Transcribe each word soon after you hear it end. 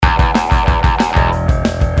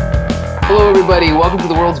everybody. Welcome to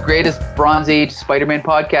the world's greatest Bronze Age Spider-Man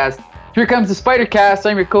podcast. Here comes the Spider-Cast.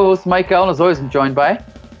 I'm your co-host, Mike Allen. As always, I'm joined by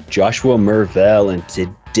Joshua Mervell, and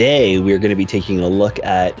today we're going to be taking a look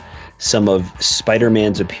at some of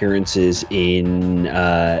Spider-Man's appearances in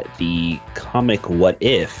the comic What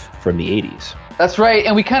If from the 80s. That's right,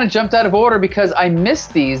 and we kind of jumped out of order because I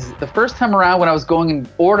missed these the first time around when I was going in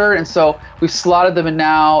order, and so we've slotted them in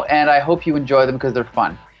now, and I hope you enjoy them because they're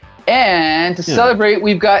fun. And to celebrate,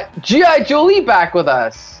 we've got G.I. Jolie back with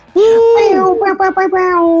us. Woo! That's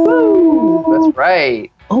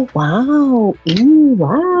right. Oh, wow. Ooh,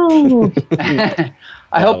 wow.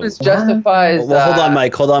 I hope this justifies... Well,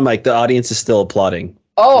 hold on, Mike. The audience is still applauding.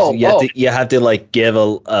 You have to like give a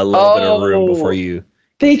little bit of room before you...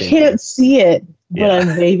 They can't see it, but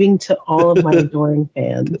I'm waving to all of my adoring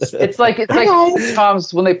fans. It's like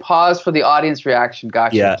sitcoms when they pause for the audience reaction.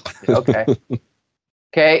 Gotcha. Yeah. Okay.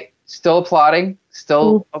 Still applauding.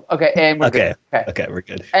 Still okay. And we're good. Okay, we're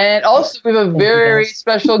good. And also we have a very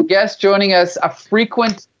special guest joining us, a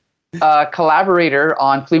frequent collaborator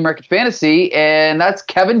on Flea Market Fantasy, and that's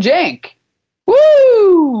Kevin Jank.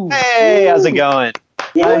 Woo! Hey, how's it going?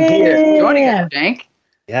 I'm here joining us, Jank.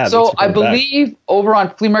 Yeah. So I believe over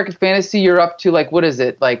on Flea Market Fantasy, you're up to like, what is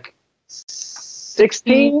it, like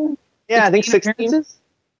 16? Yeah, I think 16. Appearances?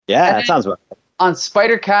 Yeah, that sounds right. On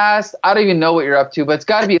Spider-Cast, I don't even know what you're up to, but it's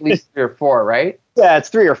got to be at least 3 or 4, right? Yeah, it's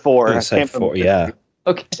 3 or 4. I said 4, yeah.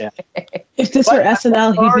 Okay. Yeah. If this were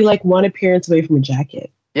SNL, he'd be like one appearance away from a jacket.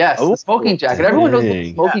 Yes, the smoking jacket. Everyone knows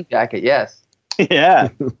the smoking jacket, yes. Yeah,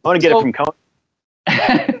 I want to get it from Conan.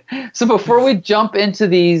 So before we jump into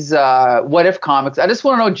these What If comics, I just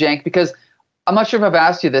want to know, Jank, because I'm not sure if I've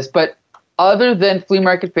asked you this, but other than Flea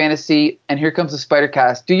Market Fantasy and Here Comes the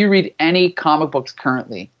Spider-Cast, do you read any comic books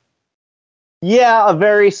currently? Yeah, a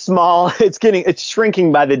very small. It's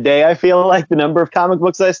shrinking by the day. I feel like the number of comic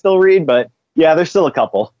books I still read, but yeah, there's still a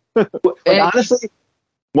couple. Honestly,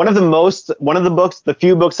 the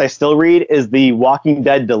few books I still read is the Walking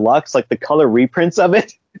Dead Deluxe, like the color reprints of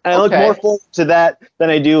it. And I look more forward to that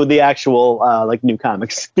than I do the actual like new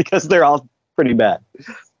comics because they're all pretty bad.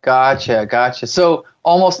 Gotcha. So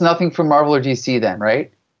almost nothing from Marvel or DC then,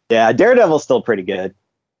 right? Yeah, Daredevil's still pretty good.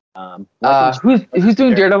 Who's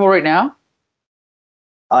doing Daredevil right now?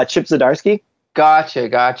 Chip Zdarsky.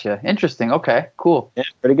 Gotcha. Interesting. Okay, cool. Yeah,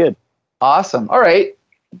 pretty good. Awesome. All right.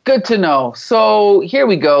 Good to know. So here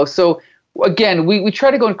we go. So again, we try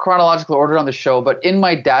to go in chronological order on the show, but in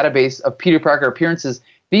my database of Peter Parker appearances,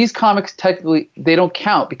 these comics technically, they don't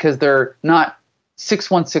count because they're not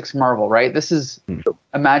 616 Marvel, right? This is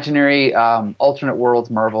imaginary alternate worlds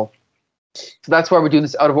Marvel. So that's why we're doing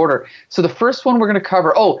this out of order. So the first one we're going to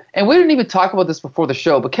cover, and we didn't even talk about this before the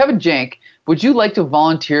show, but Kevin Jank, would you like to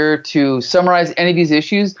volunteer to summarize any of these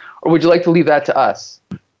issues, or would you like to leave that to us?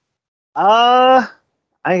 I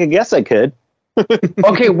guess I could.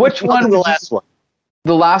 Okay, which one? The last one.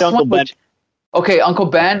 The last Uncle one? Ben. Okay, Uncle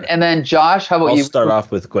Ben, and then Josh, how about you? I'll start off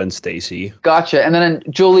with Gwen Stacy. Gotcha. And then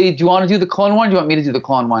Julie, do you want to do the clone one, or do you want me to do the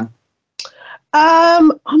clone one?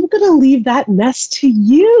 I'm gonna leave that mess to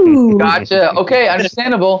you. Gotcha. Okay,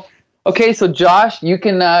 understandable. Okay, so Josh, you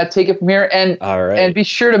can take it from here, and All right. and be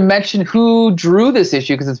sure to mention who drew this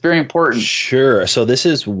issue because it's very important. Sure. So this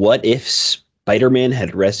is What If Spider-Man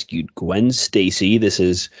Had Rescued Gwen Stacy. This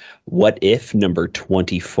is What If number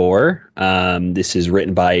 24. This is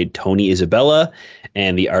written by Tony Isabella,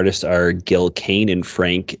 and the artists are Gil Kane and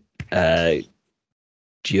Frank Giacoia,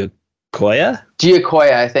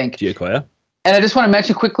 I think. Giacoia. And I just want to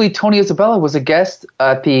mention quickly, Tony Isabella was a guest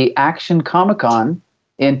at the Action Comic-Con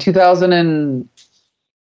in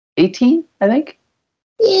 2018, I think.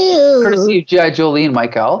 Ew. Courtesy of G.I. Jolie and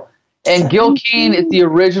Michael. And Gil Kane is the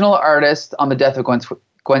original artist on the death of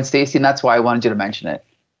Gwen Stacy, and that's why I wanted you to mention it.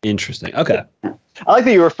 Interesting. Okay. I like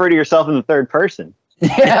that you refer to yourself in the third person.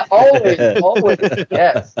 Yeah, always,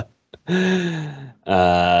 yes.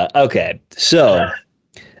 Okay. So,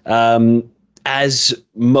 as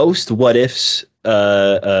most what ifs,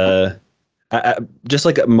 just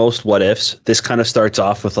like most what ifs, this kind of starts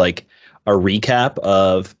off with like a recap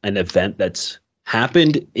of an event that's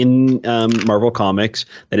happened in Marvel Comics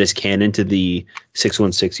that is canon to the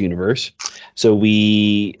 616 universe. So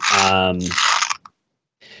we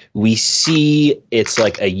see it's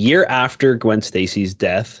like a year after Gwen Stacy's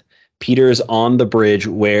death. Peter's on the bridge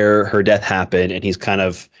where her death happened, and he's kind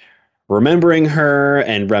of remembering her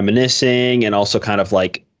and reminiscing, and also kind of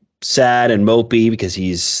like sad and mopey because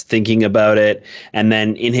he's thinking about it. And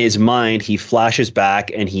then in his mind, he flashes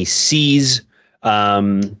back and he sees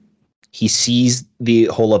the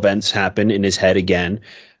whole events happen in his head again.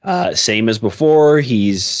 Same as before,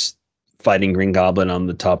 he's fighting Green Goblin on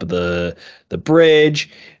the top of the bridge.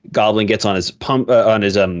 Goblin gets on his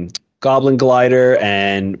Goblin glider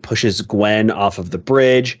and pushes Gwen off of the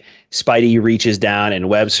bridge. Spidey reaches down and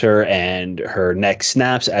webs her, and her neck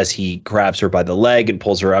snaps as he grabs her by the leg and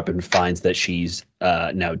pulls her up and finds that she's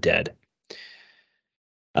now dead.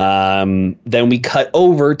 Then we cut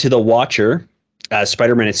over to the Watcher as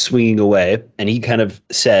Spider-Man is swinging away, and he kind of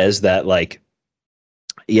says that, like,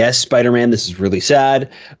 yes, Spider-Man, this is really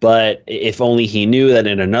sad, but if only he knew that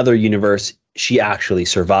in another universe, she actually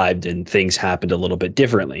survived and things happened a little bit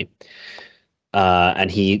differently.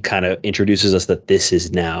 And he kind of introduces us that this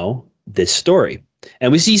is now this story.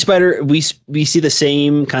 And we see we see the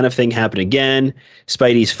same kind of thing happen again.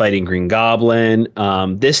 Spidey's fighting Green Goblin.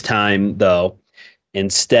 This time, though,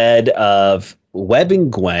 instead of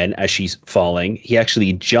webbing Gwen as she's falling, he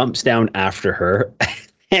actually jumps down after her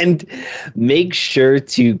and makes sure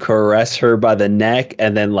to caress her by the neck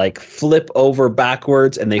and then like flip over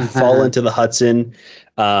backwards, and they fall into the Hudson.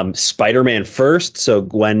 Spider-Man first, so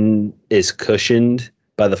Gwen is cushioned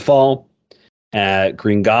by the fall.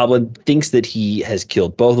 Green Goblin thinks that he has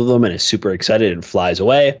killed both of them and is super excited and flies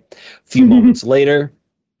away. A few moments later,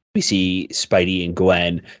 we see Spidey and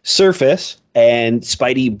Gwen surface, and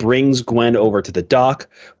Spidey brings Gwen over to the dock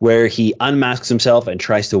where he unmasks himself and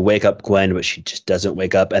tries to wake up Gwen, but she just doesn't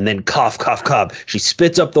wake up. And then cough, cough, cough. She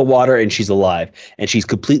spits up the water and she's alive. And she's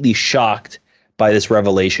completely shocked by this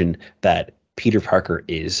revelation that Peter Parker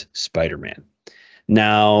is Spider-Man.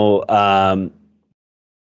 Now,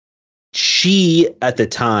 she at the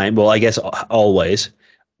time, well, I guess always,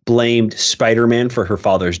 blamed Spider-Man for her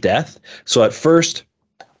father's death. So at first,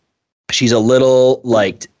 she's a little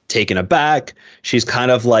like taken aback. She's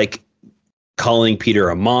kind of like calling Peter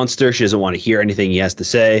a monster. She doesn't want to hear anything he has to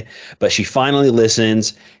say, but she finally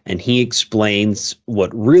listens, and he explains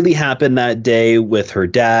what really happened that day with her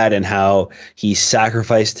dad and how he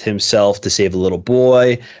sacrificed himself to save a little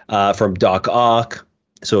boy from Doc Ock.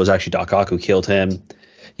 So it was actually Doc Ock who killed him.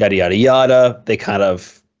 Yada, yada, yada. They kind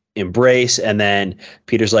of embrace, and then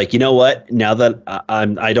Peter's like, you know what, now that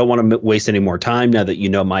I don't want to waste any more time, now that you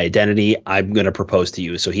know my identity, I'm going to propose to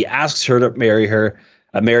you. So he asks her to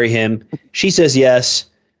marry him. She says yes,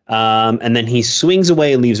 and then he swings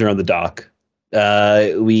away and leaves her on the dock.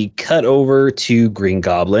 We cut over to Green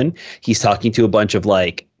Goblin. He's talking to a bunch of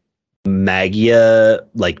like Magia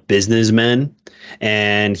like businessmen,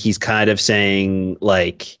 and he's kind of saying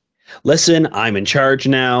like, listen, I'm in charge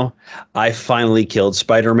now. I finally killed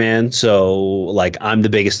Spider-Man, so like I'm the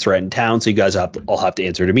biggest threat in town, so you guys all have to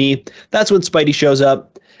answer to me. That's when Spidey shows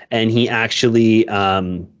up, and he actually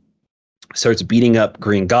starts beating up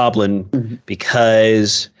Green Goblin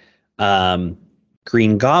because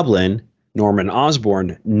Green Goblin, Norman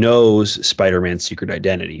Osborn, knows Spider-Man's secret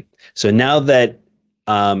identity. So now that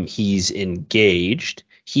he's engaged,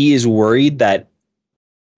 he is worried that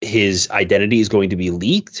his identity is going to be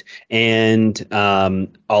leaked, and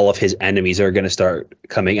all of his enemies are going to start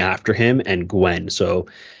coming after him and Gwen. So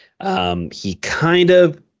he kind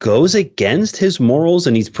of goes against his morals,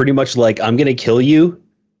 and he's pretty much like, I'm going to kill you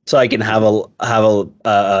so I can have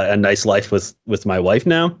a nice life with my wife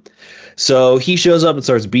now. So he shows up and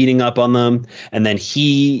starts beating up on them, and then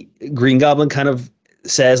Green Goblin kind of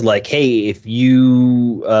says like, hey, if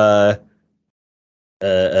you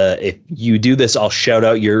do this, I'll shout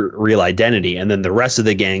out your real identity. And then the rest of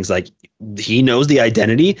the gang's like, he knows the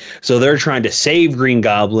identity. So they're trying to save Green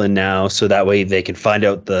Goblin now, so that way they can find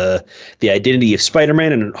out the identity of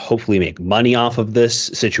Spider-Man and hopefully make money off of this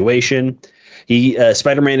situation.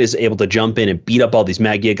 Spider-Man is able to jump in and beat up all these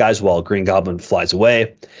Magia guys while Green Goblin flies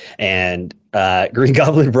away. And Green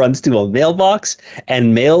Goblin runs to a mailbox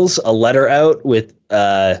and mails a letter out with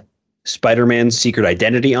Spider-Man's secret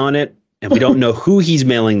identity on it. And we don't know who he's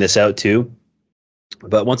mailing this out to.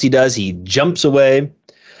 But once he does, he jumps away.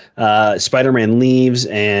 Spider-Man leaves,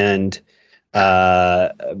 and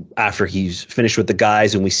after he's finished with the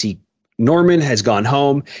guys, and we see Norman has gone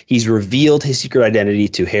home, he's revealed his secret identity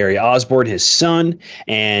to Harry Osborn, his son,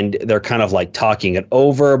 and they're kind of like talking it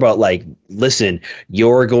over about like, listen,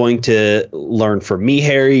 you're going to learn from me,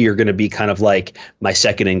 Harry. You're going to be kind of like my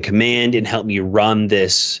second in command and help me run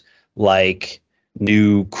this like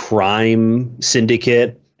new crime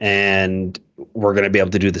syndicate, and we're going to be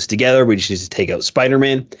able to do this together. We just need to take out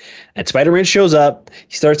Spider-Man. And Spider-Man shows up.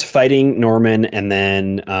 He starts fighting Norman, and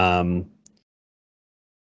then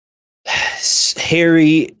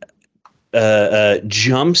Harry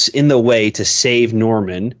jumps in the way to save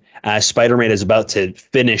Norman as Spider-Man is about to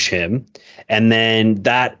finish him. And then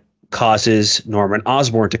that causes Norman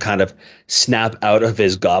Osborn to kind of snap out of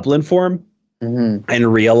his goblin form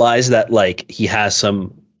and realize that like he has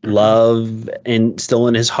some love and still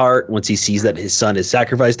in his heart once he sees that his son has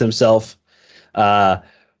sacrificed himself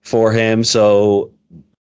for him. So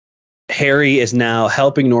Harry is now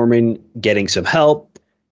helping Norman, getting some help,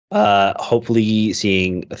 hopefully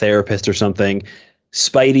seeing a therapist or something.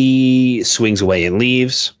 Spidey swings away and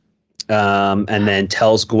leaves, and then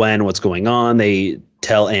tells Gwen what's going on. They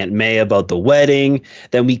tell Aunt May about the wedding.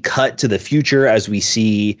 Then we cut to the future as we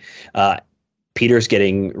see Peter's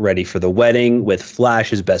getting ready for the wedding with Flash,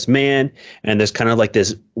 his best man. And there's kind of like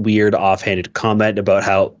this weird offhanded comment about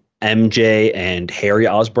how MJ and Harry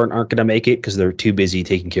Osborn aren't going to make it because they're too busy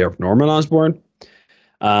taking care of Norman Osborn.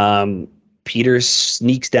 Peter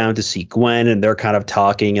sneaks down to see Gwen, and they're kind of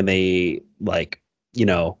talking, and they like,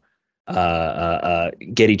 get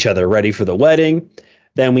each other ready for the wedding.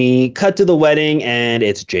 Then we cut to the wedding, and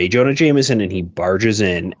it's J. Jonah Jameson, and he barges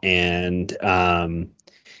in, and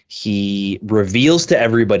he reveals to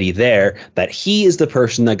everybody there that he is the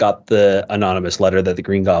person that got the anonymous letter that the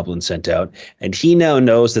Green Goblin sent out. And he now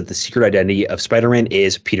knows that the secret identity of Spider-Man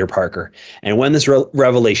is Peter Parker. And when this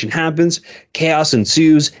revelation happens, chaos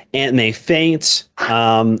ensues. Aunt May faints.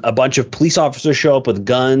 A bunch of police officers show up with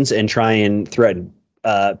guns and try and threaten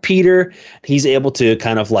Peter. He's able to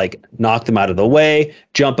kind of like knock them out of the way,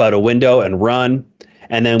 jump out a window and run.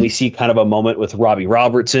 And then we see kind of a moment with Robbie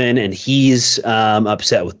Robertson, and he's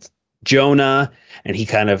upset with Jonah, and he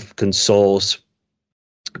kind of consoles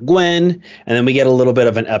Gwen. And then we get a little bit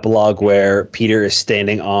of an epilogue where Peter is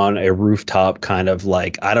standing on a rooftop, kind of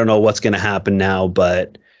like, I don't know what's going to happen now,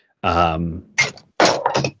 but, we're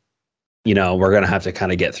going to have to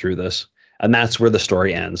kind of get through this. And that's where the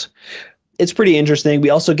story ends. It's pretty interesting. We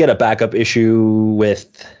also get a backup issue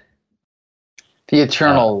with the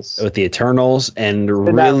Eternals. And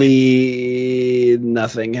really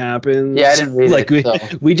nothing happens. Yeah, I didn't read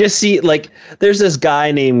it. We just see like there's this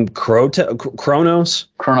guy named Kronos.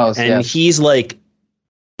 And he's like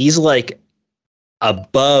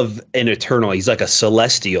above an Eternal. He's like a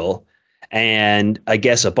Celestial. And I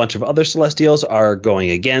guess a bunch of other Celestials are going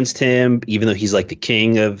against him, even though he's like the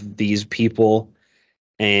king of these people.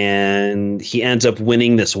 And he ends up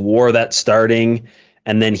winning this war that's starting.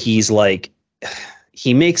 And then he's like,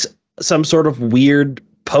 he makes some sort of weird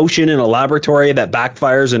potion in a laboratory that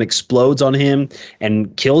backfires and explodes on him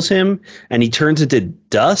and kills him. And he turns into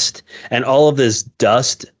dust. And all of this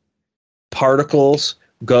dust particles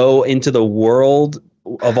go into the world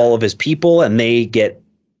of all of his people, and they get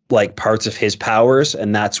like parts of his powers.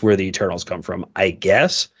 And that's where the Eternals come from, I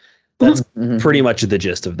guess. That's pretty much the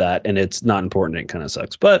gist of that. And it's not important. It kind of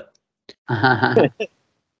sucks, but okay,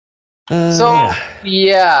 let's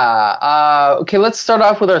start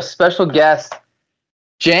off with our special guest,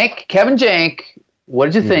 Kevin Jank. What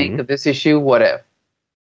did you think of this issue? What If?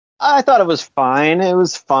 I thought it was fine. It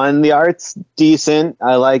was fun. The art's decent.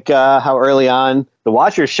 I like how early on the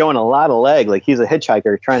Watcher's showing a lot of leg, like he's a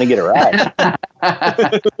hitchhiker trying to get a ride.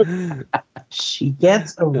 She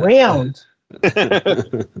gets around.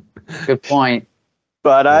 Good point.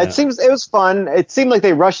 But it was fun. It seemed like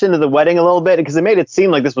they rushed into the wedding a little bit because it made it seem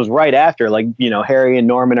like this was right after, like, Harry and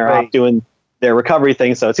Norman are off doing their recovery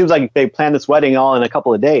thing. So it seems like they planned this wedding all in a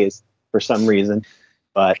couple of days for some reason.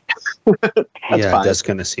 But that's fine. It does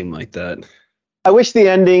kind of seem like that. I wish the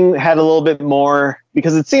ending had a little bit more,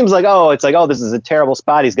 because it seems like, this is a terrible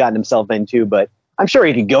spot he's gotten himself into. But I'm sure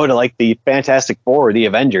he could go to like the Fantastic Four or the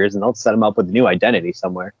Avengers and they'll set him up with a new identity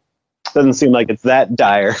somewhere. Doesn't seem like it's that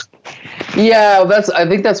dire. Yeah, I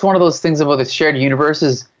think that's one of those things about the shared universe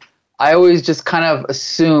is I always just kind of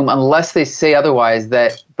assume, unless they say otherwise,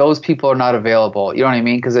 that those people are not available. You know what I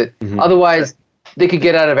mean? Because otherwise they could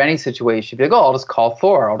get out of any situation. Be like, I'll just call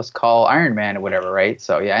Thor. I'll just call Iron Man or whatever, right?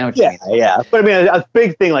 So, yeah, I know what you mean. Yeah. But I mean, a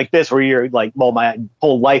big thing like this where you're like, well, my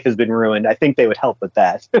whole life has been ruined. I think they would help with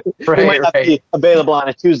that. They might not be available on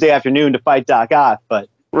a Tuesday afternoon to fight Doc Ock, but...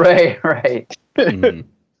 Right.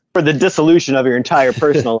 For the dissolution of your entire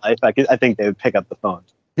personal life, I think they would pick up the phone.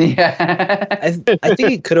 Yeah. I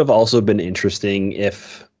think it could have also been interesting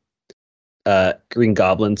if Green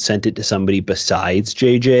Goblin sent it to somebody besides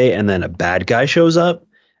JJ, and then a bad guy shows up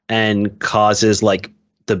and causes like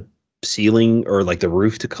the ceiling or like the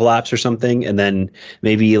roof to collapse or something, and then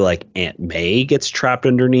maybe like Aunt May gets trapped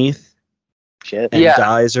underneath and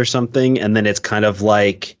dies or something, and then it's kind of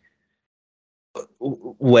like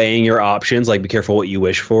weighing your options, like be careful what you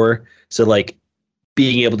wish for. So like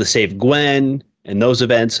being able to save Gwen and those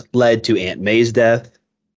events led to Aunt May's death.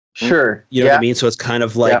 Sure. You know what I mean? So it's kind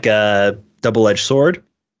of like a double-edged sword.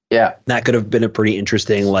 Yeah. That could have been a pretty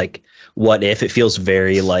interesting, like, what if. It feels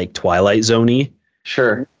very like Twilight Zone-y.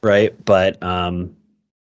 Sure. Right. But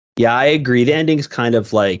I agree. The ending's kind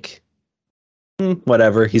of like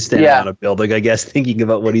whatever. He's standing on a building, I guess, thinking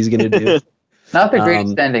about what he's going to do. Not the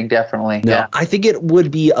greatest ending, definitely. No, yeah. I think it would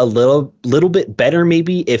be a little bit better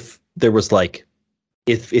maybe if there was like,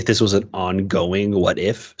 if this was an ongoing what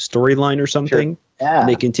if storyline or something. Sure. Yeah. And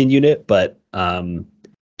they continued it, but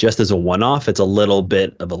just as a one-off, it's a little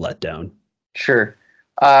bit of a letdown. Sure.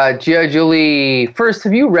 Julie, first,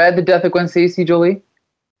 have you read The Death of Gwen Stacy, Julie?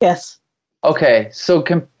 Yes. Okay, so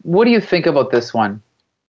what do you think about this one?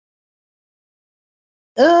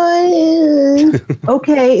 Okay,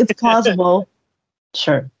 it's plausible.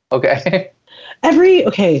 Sure. Okay.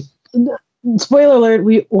 Spoiler alert,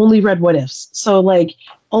 we only read what ifs. So like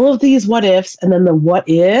all of these what ifs and then the what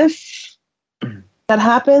if that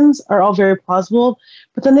happens are all very plausible.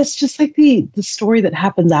 But then it's just like the story that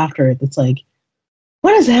happens after it that's like,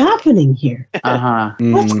 what is happening here? Uh-huh.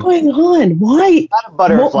 What's going on? Why? Not a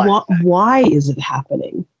butterfly. Why is it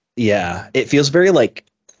happening? Yeah, it feels very like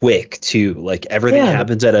quick too. Like everything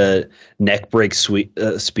happens at a neck break speed.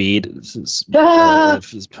 Pun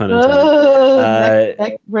intended.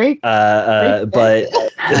 Neck break. But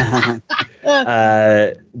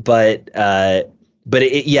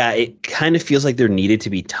it kind of feels like there needed to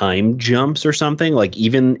be time jumps or something. Like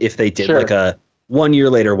even if they did like a 1 year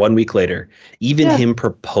later, 1 week later, even him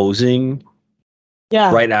proposing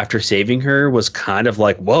right after saving her was kind of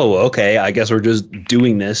like, whoa, okay, I guess we're just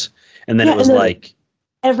doing this. And then it was like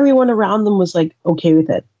everyone around them was like okay with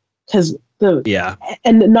it because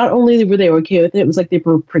and not only were they okay with it, it was like they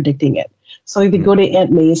were predicting it. So like they go to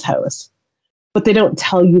Aunt May's house, but they don't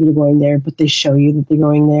tell you they're going there, but they show you that they're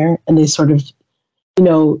going there, and they sort of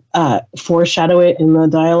foreshadow it in the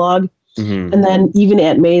dialogue. Mm-hmm. And then even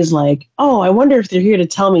Aunt May's like, oh, I wonder if they're here to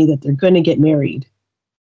tell me that they're going to get married,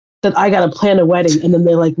 that I got to plan a wedding, and then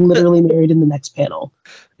they're like literally married in the next panel.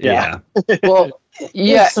 Yeah. Well,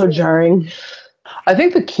 it's so jarring. I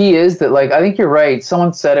think the key is that, like, I think you're right.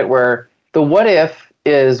 Someone said it where the what if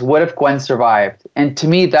is what if Gwen survived? And to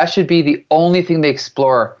me, that should be the only thing they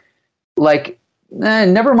explore. Like,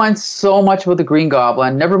 never mind so much about the Green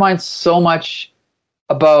Goblin. Never mind so much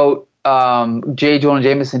about J. Jonah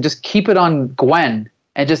Jameson. Just keep it on Gwen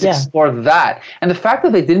and just explore that. And the fact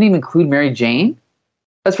that they didn't even include Mary Jane,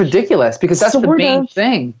 that's ridiculous because that's the main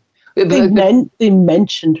thing. They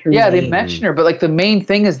mentioned her. Yeah, name. they mentioned her, but like the main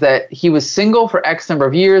thing is that he was single for X number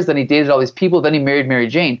of years, then he dated all these people, then he married Mary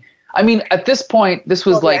Jane. I mean, at this point, this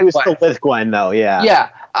was like he was still with Gwen though. Yeah. Yeah,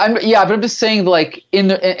 but I'm just saying, like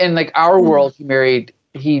in like our world,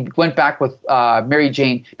 he went back with Mary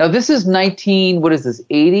Jane. Now this is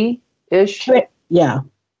 80-ish? Yeah.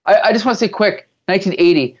 I just want to say quick,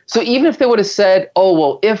 1980. So even if they would have said, oh,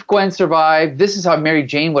 well, if Gwen survived, this is how Mary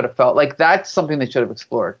Jane would have felt. Like that's something they should have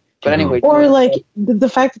explored. But anyway. Or like the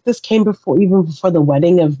fact that this came before the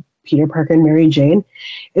wedding of Peter Parker and Mary Jane,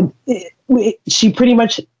 she pretty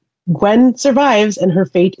much, Gwen survives and her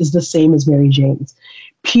fate is the same as Mary Jane's.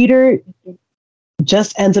 Peter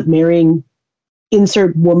just ends up marrying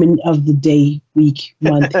insert woman of the day, week,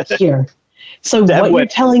 month here. So you're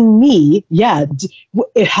telling me,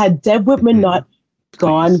 had Deb Whitman not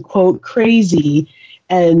gone, quote, crazy,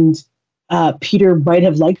 and Peter might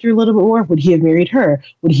have liked her a little bit more, would he have married her?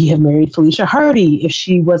 Would he have married Felicia Hardy if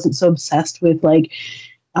she wasn't so obsessed with like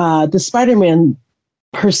the Spider-Man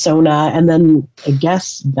persona and then I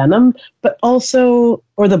guess Venom, but also,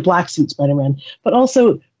 or the black suit Spider-Man, but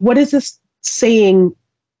also what is this saying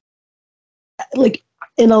like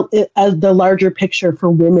as the larger picture for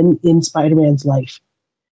women in Spider-Man's life?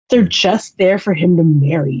 They're just there for him to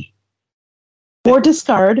marry or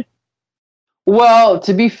discard. Well,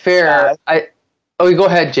 to be fair, go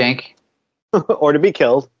ahead, Jank. Or to be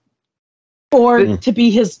killed. Or to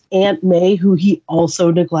be his Aunt May, who he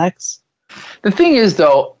also neglects. The thing is,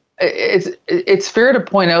 though, it's fair to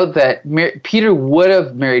point out that Peter would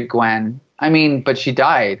have married Gwen. I mean, but she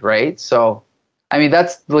died, right? So, I mean,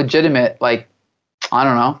 that's legitimate. Like, I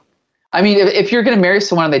don't know. I mean, if you're going to marry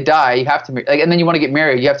someone and they die, you have to marry, and then you want to get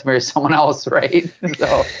married, you have to marry someone else, right?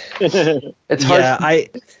 So it's hard. Yeah,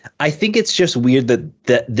 I think it's just weird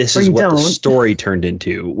that this is what the story turned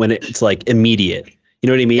into when it's like immediate. You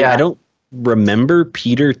know what I mean? Yeah. I don't remember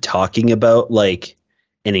Peter talking about like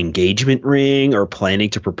an engagement ring or planning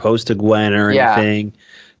to propose to Gwen or anything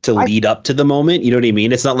to lead up to the moment. You know what I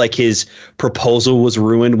mean? It's not like his proposal was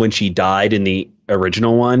ruined when she died in the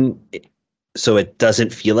original one. So it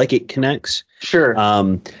doesn't feel like it connects. Sure.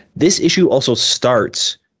 This issue also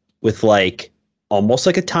starts with like almost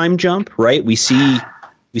like a time jump, right? We see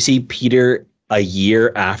Peter a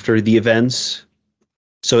year after the events.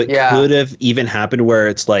 So it could have even happened where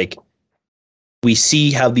it's like we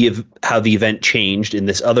see how the event changed in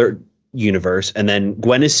this other universe, and then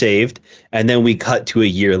Gwen is saved, and then we cut to a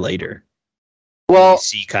year later. Well, we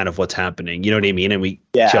see kind of what's happening. You know what I mean? And we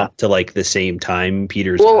jump to like the same time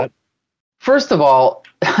Peter's at. First of all,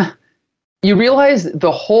 you realize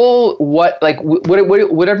the whole whatever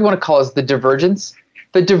you want to call it, the divergence.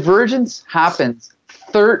 The divergence happens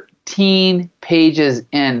 13 pages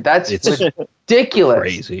in. That's ridiculous.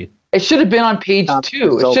 Crazy. It should have been on page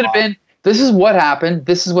 2. It should have been, this is what happened.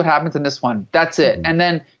 This is what happens in this one. That's it. Mm-hmm. And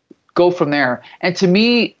then go from there. And to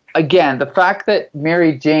me, again, the fact that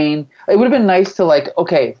Mary Jane, it would have been nice to like,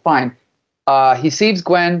 okay, fine. He saves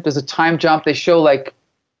Gwen. There's a time jump. They show like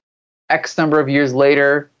X number of years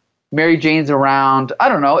later. Mary Jane's around. I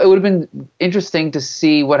don't know. It would have been interesting to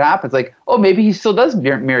see what happens. Like, oh, maybe he still does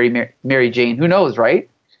marry Mary Jane. Who knows, right?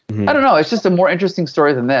 Mm-hmm. I don't know. It's just a more interesting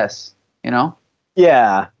story than this, you know?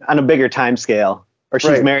 Yeah, on a bigger time scale. Or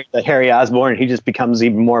she's married to Harry Osborn, and he just becomes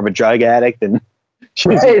even more of a drug addict. And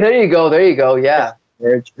hey, there you go. There you go. Yeah.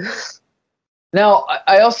 Now,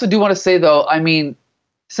 I also do want to say, though, I mean,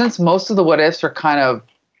 since most of the what ifs are kind of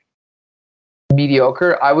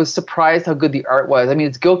mediocre, I was surprised how good the art was. I mean,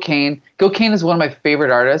 it's Gil Kane. Gil Kane is one of my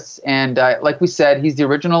favorite artists, and like we said, he's the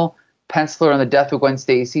original penciler on the Death of Gwen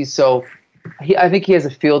Stacy. So I think he has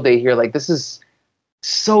a field day here. Like, this is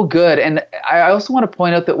so good. And I also want to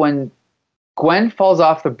point out that when Gwen falls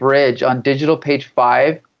off the bridge on digital page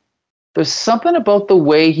 5, there's something about the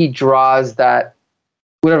way he draws that,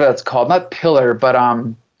 whatever that's called, not pillar, but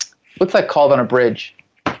what's that called on a bridge?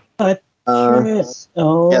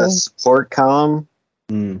 Support column.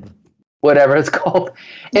 Whatever it's called.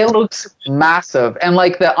 It looks massive. And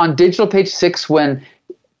like on digital page 6, when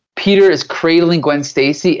Peter is cradling Gwen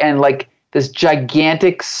Stacy and like this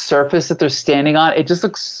gigantic surface that they're standing on, it just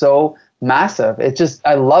looks so massive. It's just,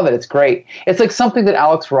 I love it. It's great. It's like something that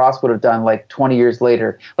Alex Ross would have done like 20 years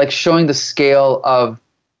later, like showing the scale of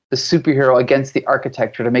the superhero against the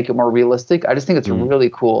architecture to make it more realistic. I just think it's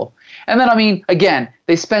really cool. And then, I mean, again,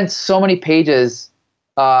 they spend so many pages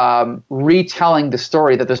retelling the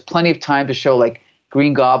story that there's plenty of time to show like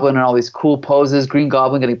Green Goblin and all these cool poses, Green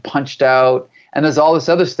Goblin getting punched out, and there's all this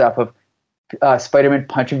other stuff of Spider-Man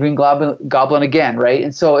punching Green Goblin again, right?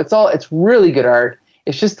 And so it's really good art.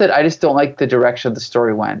 It's just that I just don't like the direction the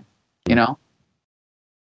story went, you know?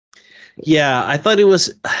 Yeah, I thought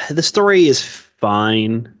the story is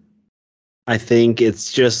fine. I think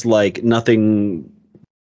it's just like nothing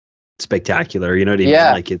spectacular, you know what I mean?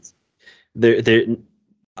 Like it's there.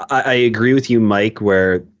 I agree with you, Mike,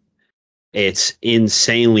 where it's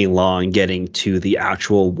insanely long getting to the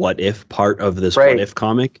actual what if part of this what if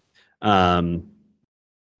comic.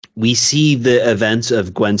 We see the events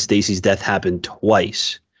of Gwen Stacy's death happen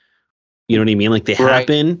twice. You know what I mean? Like they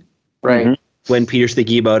happen when Peter's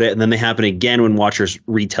thinking about it, and then they happen again when Watcher's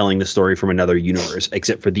retelling the story from another universe,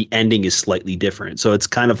 except for the ending is slightly different. So it's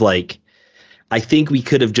kind of like, I think we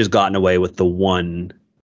could have just gotten away with the one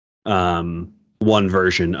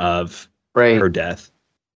version of her death.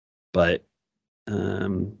 But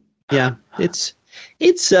yeah, it's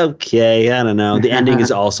okay. I don't know. The ending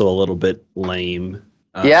is also a little bit lame.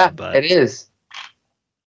 But it is.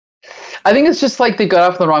 I think it's just like they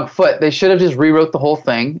got off on the wrong foot. They should have just rewrote the whole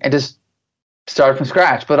thing and just started from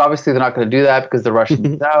scratch. But obviously they're not going to do that because they're rushing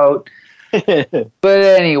things out. But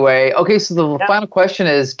anyway, okay, so the final question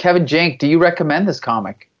is, Kevin Jank, do you recommend this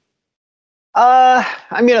comic? I'm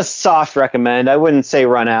going to soft recommend. I wouldn't say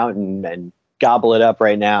run out and gobble it up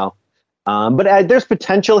right now. But there's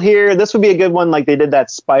potential here. This would be a good one. Like they did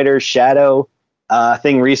that Spider Shadow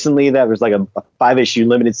thing recently. That was like a 5-issue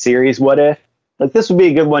limited series. What if? Like this would be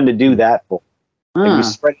a good one to do that for. Like you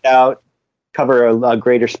spread it out, cover a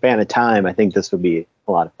greater span of time. I think this would be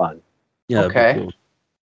a lot of fun. Yeah. Okay. Cool.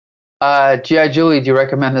 G.I. Julie, do you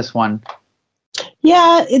recommend this one?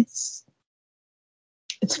 Yeah, it's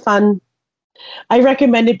fun. I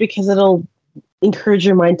recommend it because it'll encourage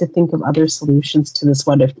your mind to think of other solutions to this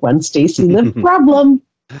what if Gwen Stacy lived problem.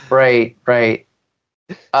 Right.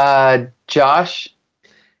 Josh?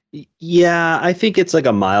 Yeah, I think it's like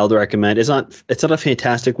a mild recommend. It's not a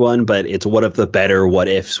fantastic one, but it's one of the better what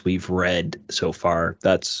ifs we've read so far.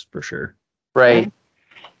 That's for sure. Right.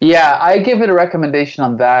 Yeah, I give it a recommendation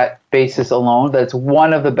on that basis alone. That's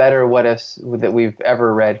one of the better what ifs that we've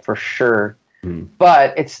ever read for sure.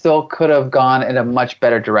 But it still could have gone in a much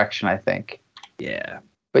better direction, I think. Yeah.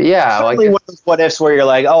 But yeah, certainly one of those what ifs where you're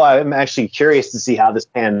like, oh, I'm actually curious to see how this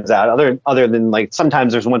pans out. Other than like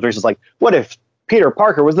sometimes there's ones where it's just like, what if Peter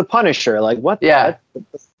Parker was the Punisher? Like what? Yeah,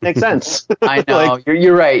 that makes sense. I know. Like,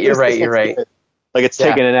 you're right. You're right. Like it's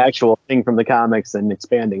taking an actual thing from the comics and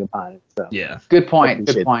expanding upon it. So yeah, good point.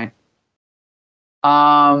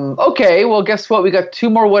 Okay, well, guess what? We got 2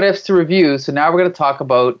 more what ifs to review. So now we're going to talk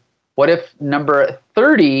about what if number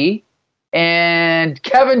 30. And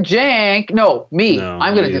Kevin Jank, no, me. No,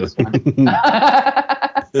 I'm going to do this one.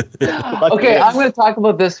 Okay, I'm going to talk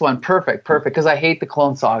about this one. Perfect, because I hate the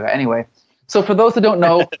Clone Saga. Anyway, so for those that don't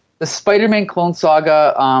know, the Spider-Man Clone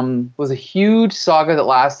Saga was a huge saga that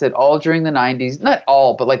lasted all during the 90s. Not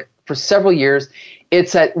all, but like for several years.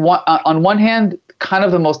 It's on one hand, kind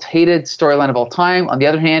of the most hated storyline of all time. On the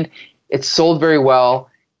other hand, it sold very well.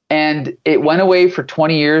 And it went away for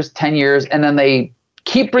 20 years, 10 years, and then they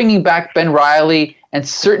keep bringing back Ben Reilly, and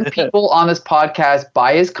certain people on this podcast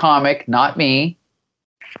buy his comic, not me.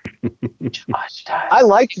 Josh does. I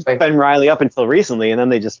liked Ben Reilly up until recently, and then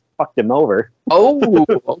they just fucked him over. Oh,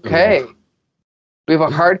 okay. We have a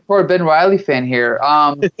hardcore Ben Reilly fan here.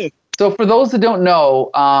 So for those that don't know,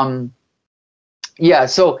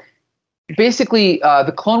 so basically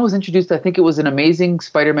the clone was introduced, I think it was in Amazing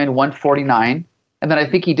Spider-Man 149, and then I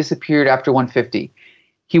think he disappeared after 150.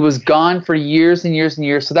 He was gone for years and years and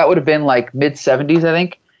years. So that would have been like mid-70s, I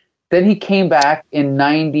think. Then he came back in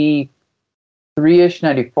 93-ish,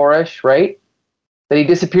 94-ish, right? Then he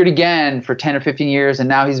disappeared again for 10 or 15 years, and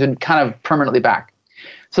now he's been kind of permanently back.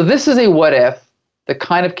 So this is a what if that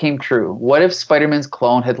kind of came true. What if Spider-Man's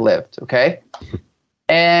clone had lived, okay?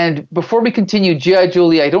 And before we continue, G.I.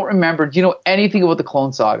 Julie, I don't remember. Do you know anything about the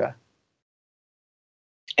Clone Saga?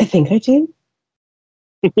 I think I do.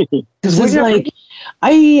 This is like,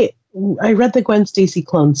 I read the Gwen Stacy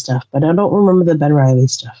clone stuff, but I don't remember the Ben Reilly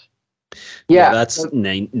stuff. Yeah, that's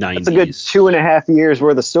 90s. That's a good 2.5 years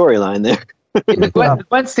worth of storyline there. The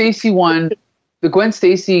Gwen Stacy one, the Gwen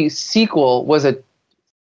Stacy sequel was a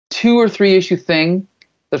 2 or 3 issue thing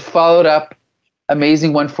that followed up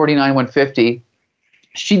Amazing 149, 150.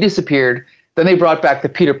 She disappeared. Then they brought back the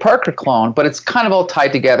Peter Parker clone, but it's kind of all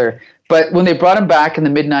tied together. But when they brought him back in the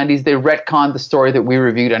mid-90s, they retconned the story that we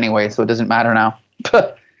reviewed anyway, so it doesn't matter now.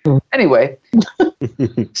 Anyway,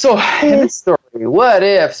 so in this story, what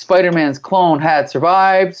if Spider-Man's clone had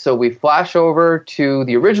survived? So we flash over to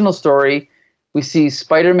the original story. We see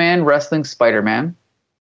Spider-Man wrestling Spider-Man.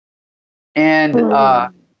 And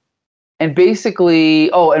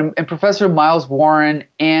basically, and Professor Miles Warren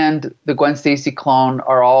and the Gwen Stacy clone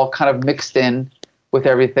are all kind of mixed in with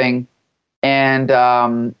everything. And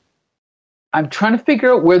I'm trying to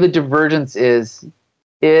figure out where the divergence is.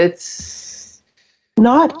 It's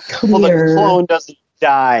not clear. Well, the clone doesn't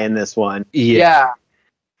die in this one. Yeah.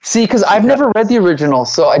 See, because I've never read the original,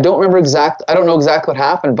 so I don't remember I don't know exactly what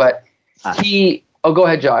happened, but go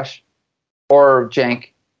ahead, Josh. Or Jank.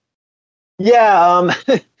 Yeah,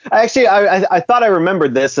 actually, I thought I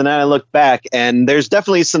remembered this, and then I looked back, and there's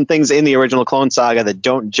definitely some things in the original Clone Saga that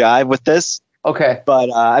don't jive with this. Okay.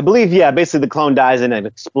 But I believe, basically the clone dies in an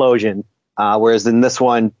explosion, whereas in this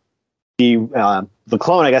one, the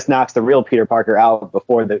clone, I guess, knocks the real Peter Parker out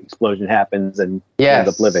before the explosion happens and ends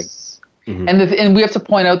up living. Mm-hmm. And we have to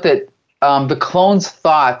point out that the clone's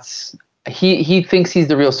thoughts, he thinks he's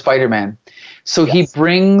the real Spider-Man. So he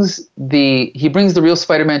brings the real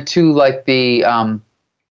Spider-Man to like the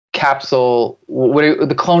capsule,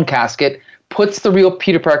 the clone casket, puts the real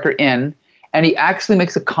Peter Parker in, and he actually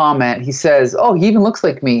makes a comment. He says, "Oh, he even looks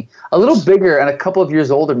like me, a little bigger and a couple of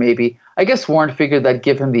years older, maybe." I guess Warren figured that'd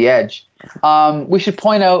give him the edge. We should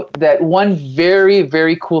point out that one very,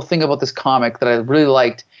 very cool thing about this comic that I really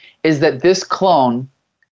liked is that this clone,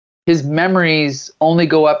 his memories only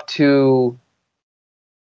go up to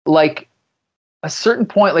like a certain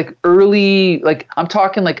point, like early, like I'm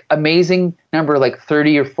talking like Amazing number like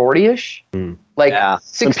 30 or 40-ish. Like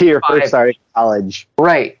 65. Peter first started college.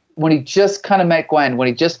 Right. When he just kind of met Gwen, when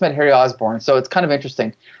he just met Harry Osborn. So it's kind of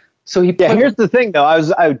interesting. So here's the thing though.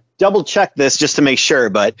 I double checked this just to make sure,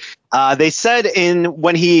 but they said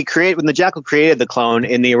when the Jackal created the clone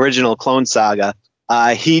in the original Clone Saga,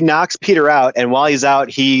 he knocks Peter out, and while he's out,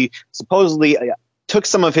 he supposedly took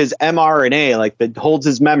some of his mRNA, like that holds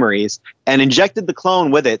his memories, and injected the clone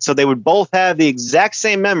with it, so they would both have the exact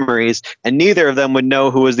same memories, and neither of them would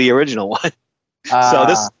know who was the original one. So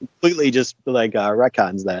this completely just like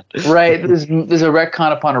retcons that. Right. There's a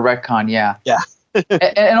retcon upon a retcon. Yeah. Yeah.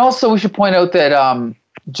 and also we should point out that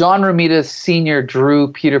John Romita Sr.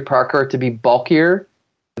 drew Peter Parker to be bulkier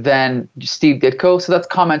than Steve Ditko. So that's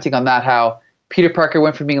commenting on that, how Peter Parker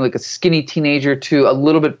went from being like a skinny teenager to a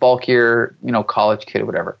little bit bulkier, college kid or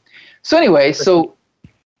whatever. So anyway,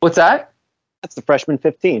 what's that? That's the freshman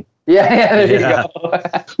 15. Yeah, there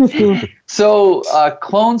you go. So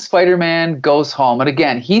clone Spider-Man goes home. And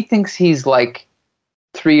again, he thinks he's like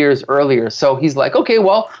 3 years earlier. So he's like, okay,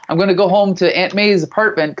 well, I'm going to go home to Aunt May's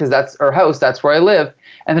apartment because that's her house. That's where I live.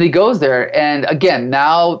 And then he goes there. And again,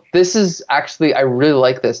 now this is actually, I really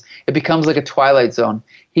like this. It becomes like a Twilight Zone.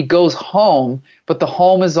 He goes home, but the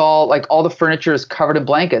home is all like all the furniture is covered in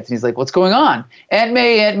blankets. And he's like, what's going on? Aunt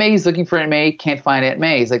May, he's looking for Aunt May, can't find Aunt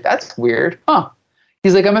May. He's like, that's weird. Huh.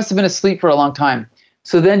 He's like, I must have been asleep for a long time.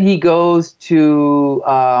 So then he goes to,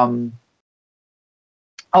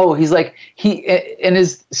 he's like, in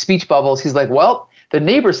his speech bubbles, he's like, well, the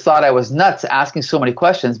neighbors thought I was nuts asking so many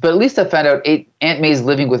questions, but at least I found out Aunt May's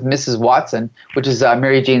living with Mrs. Watson, which is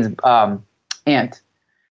Mary Jane's aunt.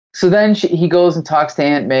 So then he goes and talks to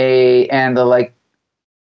Aunt May, and they're like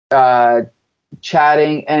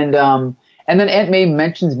chatting, and then Aunt May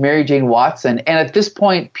mentions Mary Jane Watson, and at this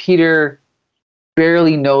point, Peter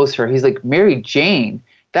barely knows her. He's like, Mary Jane?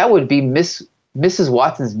 That would be Mrs.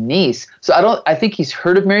 Watson's niece. So I think he's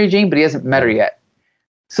heard of Mary Jane, but he hasn't met her yet.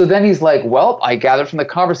 So then he's like, well, I gathered from the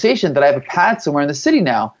conversation that I have a pad somewhere in the city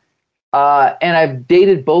now. And I've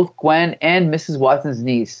dated both Gwen and Mrs. Watson's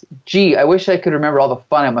niece. Gee, I wish I could remember all the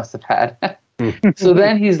fun I must have had. So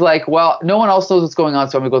then he's like, well, no one else knows what's going on,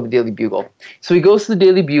 so I'm going to go to the Daily Bugle. So he goes to the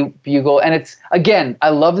Daily Bugle, and it's, again, I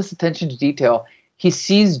love this attention to detail. He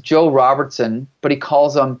sees Joe Robertson, but he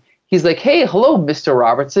calls him, he's like, hey, hello, Mr.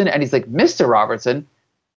 Robertson. And he's like, Mr. Robertson?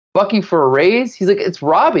 Bucking for a raise? He's like, it's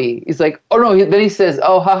Robbie. He's like, oh no. Then he says,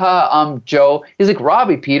 oh, haha, Joe. He's like,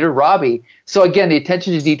 Robbie, Peter, Robbie. So again, the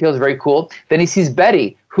attention to detail is very cool. Then he sees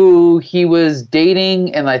Betty, who he was dating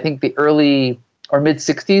in, I think, the early or mid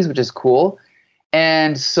 60s, which is cool.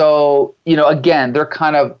 And so, again, they're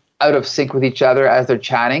kind of out of sync with each other as they're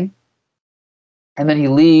chatting. And then he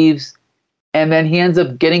leaves, and then he ends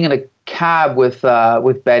up getting in a cab with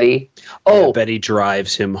Betty. Yeah, Betty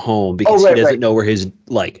drives him home because he doesn't know where his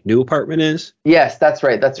new apartment is. Yes, that's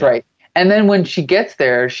right. That's right. And then when she gets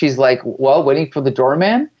there, she's like, well, waiting for the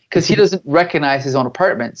doorman because he doesn't recognize his own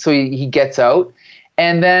apartment. So he gets out,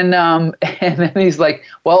 and then he's like,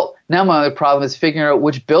 well, now my other problem is figuring out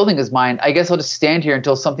which building is mine. I guess I'll just stand here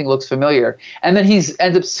until something looks familiar. And then he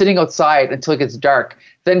ends up sitting outside until it gets dark.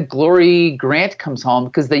 Then Glory Grant comes home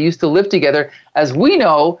because they used to live together, as we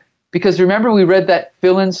know. Because remember, we read that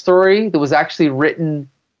fill-in story that was actually written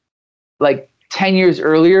like 10 years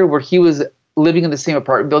earlier where he was living in the same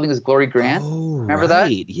apartment building as Glory Grant. Oh, remember that?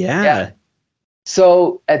 Yeah.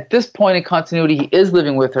 So at this point in continuity, he is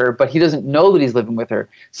living with her, but he doesn't know that he's living with her.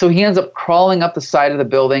 So he ends up crawling up the side of the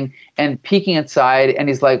building and peeking inside. And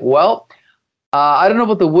he's like, well, I don't know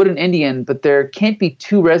about the Wooden Indian, but there can't be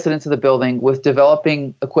two residents of the building with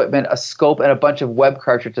developing equipment, a scope, and a bunch of web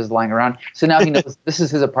cartridges lying around. So now he knows this is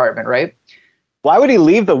his apartment, right? Why would he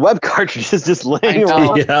leave the web cartridges just laying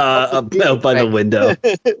around? Yeah, out by the window.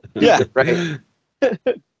 Yeah, right.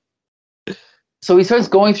 So he starts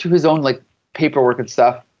going through his own paperwork and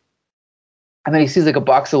stuff, and then he sees a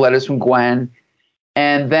box of letters from Gwen,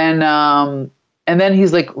 and then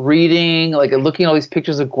he's reading, looking at all these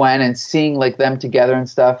pictures of Gwen and seeing them together and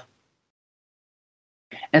stuff.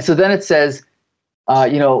 And so then it says,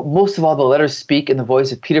 most of all the letters speak in the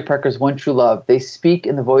voice of Peter Parker's one true love. They speak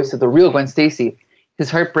in the voice of the real Gwen Stacy.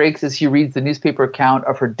 His heart breaks as he reads the newspaper account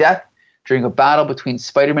of her death during a battle between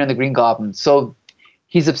Spider-Man and the Green Goblin. So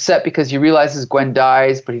he's upset because he realizes Gwen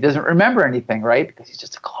dies, but he doesn't remember anything, right? Because he's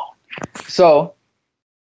just a clone. So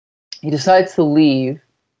he decides to leave.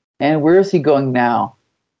 And where is he going now?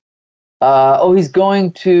 He's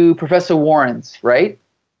going to Professor Warren's, right?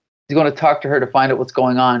 He's going to talk to her to find out what's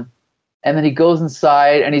going on. And then he goes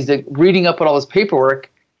inside and he's reading up on all his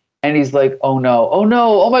paperwork. And he's like, oh no,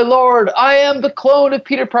 oh my lord, I am the clone of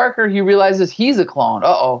Peter Parker. He realizes he's a clone.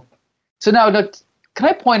 Uh-oh. So now, can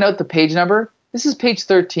I point out the page number? This is page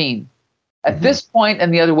 13. At this point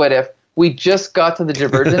in the other What If, we just got to the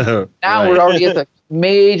divergence. Now we're already at the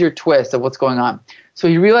major twist of what's going on. So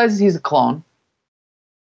he realizes he's a clone.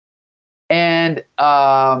 And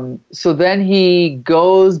so then he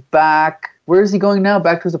goes back. Where is he going now?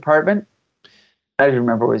 Back to his apartment? I don't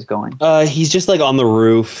remember where he's going. He's just on the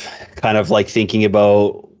roof, kind of thinking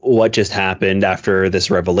about what just happened after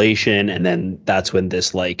this revelation. And then that's when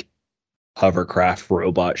this hovercraft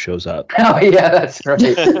robot shows up. Oh, yeah, that's right.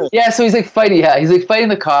 Yeah, so he's fighting. Yeah, he's fighting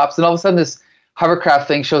the cops. And all of a sudden this hovercraft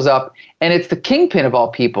thing shows up. And it's the Kingpin of all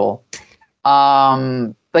people.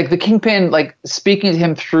 The Kingpin, speaking to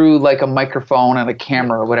him through a microphone and a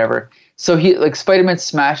camera or whatever. So he Spider-Man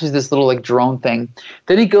smashes this little drone thing.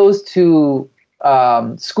 Then he goes to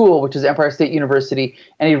school, which is Empire State University,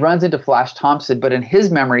 and he runs into Flash Thompson. But in his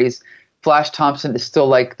memories, Flash Thompson is still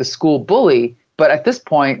the school bully. But at this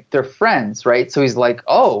point, they're friends, right? So he's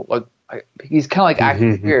he's kind of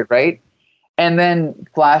acting weird, right? And then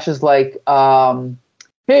Flash is like,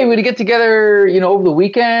 hey, we're going to get together, over the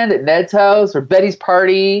weekend at Ned's house or Betty's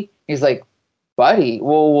party. He's like, buddy,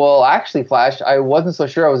 well, actually, Flash, I wasn't so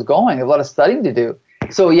sure I was going. I have a lot of studying to do.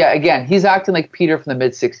 So, yeah, again, he's acting like Peter from the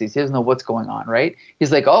mid-'60s. He doesn't know what's going on, right?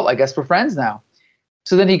 He's like, oh, I guess we're friends now.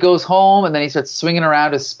 So then he goes home, and then he starts swinging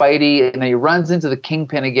around as Spidey, and then he runs into the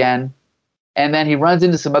Kingpin again. And then he runs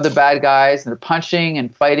into some other bad guys, and they're punching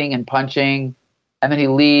and fighting and punching. And then he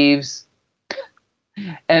leaves.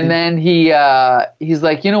 And then he's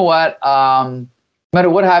like, you know what? No matter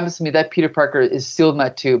what happens to me, that Peter Parker is sealed in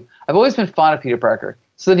that tube. I've always been fond of Peter Parker.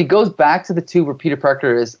 So then he goes back to the tube where Peter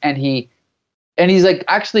Parker is, and he's like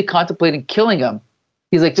actually contemplating killing him.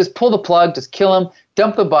 He's like, just pull the plug, just kill him,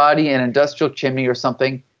 dump the body in an industrial chimney or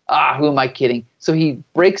something. Who am I kidding? So he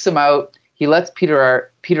breaks him out. He lets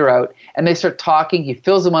Peter out, and they start talking. He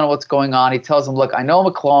fills him on what's going on. He tells him, look, I know I'm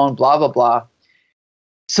a clone, blah, blah, blah.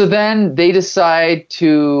 So then they decide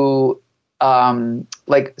to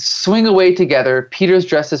swing away together. Peter's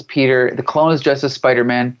dressed as Peter. The clone is dressed as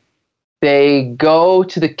Spider-Man. They go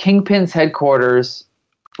to the Kingpin's headquarters,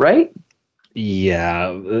 right?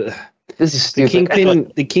 Yeah. This is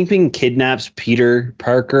stupid. The Kingpin kidnaps Peter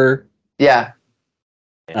Parker. Yeah.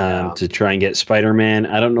 To try and get Spider-Man.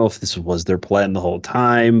 I don't know if this was their plan the whole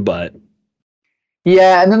time, but...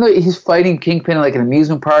 Yeah, and then he's fighting Kingpin in like an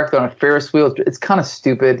amusement park. They're on a Ferris wheel. It's kind of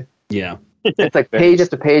stupid. Yeah. It's like page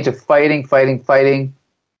after page of fighting.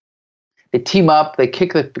 They team up. They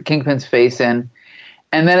kick the Kingpin's face in.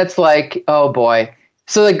 And then it's like, oh boy.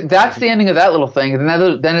 So like that's the ending of that little thing. And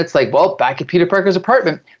then it's like, well, back at Peter Parker's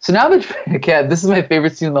apartment. So now again, this is my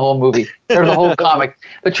favorite scene in the whole movie or the whole comic.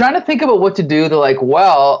 But trying to think about what to do, they're like,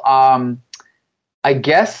 well, I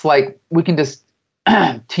guess like we can just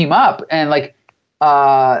team up. And like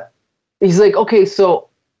he's like, okay, so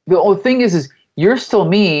the only thing is you're still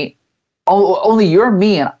me, only you're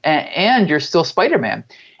me, and you're still Spider-Man.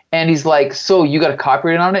 And he's like, so you got a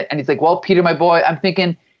copyright on it? And he's like, well, Peter, my boy, I'm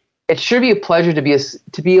thinking it should be a pleasure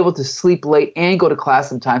to be able to sleep late and go to class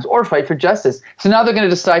sometimes or fight for justice. So now they're going to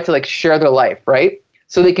decide to like share their life, right?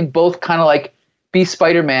 So they can both kind of like be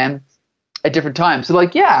Spider-Man at different times. So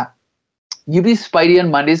like, yeah, you be Spidey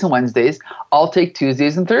on Mondays and Wednesdays. I'll take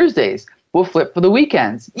Tuesdays and Thursdays. We'll flip for the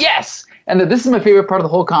weekends. Yes! And this is my favorite part of the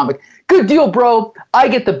whole comic. Good deal, bro. I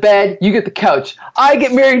get the bed, you get the couch. I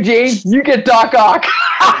get Mary Jane, you get Doc Ock.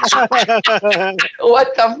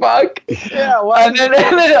 What the fuck? Yeah, and then,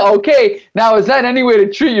 okay, now is that any way to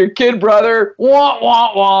treat your kid, brother? Wah,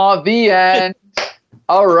 wah, wah, the end.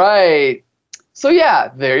 All right. So yeah,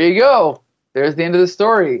 there you go. There's the end of the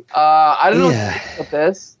story. I don't know what to think about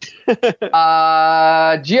this.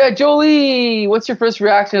 Gia Jolie, what's your first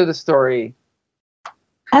reaction to the story?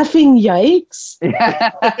 Effing yikes.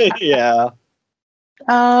 Yeah.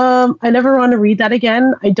 I never want to read that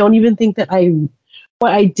again. I don't even think that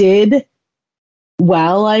what I did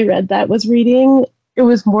while I read that was reading. It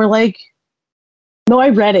was more like, no, I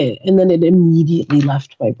read it and then it immediately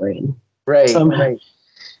left my brain. Right. Right.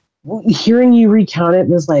 Hearing you recount it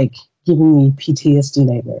was like giving me PTSD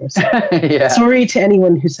nightmares. Yeah. Sorry to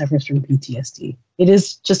anyone who suffers from PTSD. It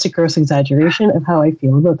is just a gross exaggeration of how I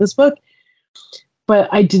feel about this book. But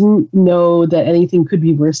I didn't know that anything could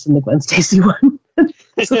be worse than the Gwen Stacy one.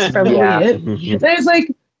 So that's probably it. And I was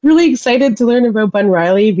like really excited to learn about Ben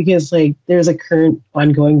Reilly because like there's a current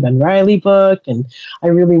ongoing Ben Reilly book and I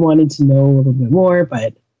really wanted to know a little bit more,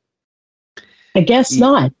 but I guess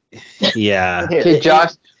not. Yeah. Okay,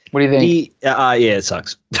 Josh, what do you think? Yeah, it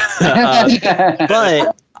sucks.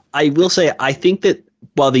 But I will say, I think that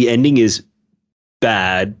while the ending is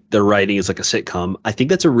bad, the writing is like a sitcom. I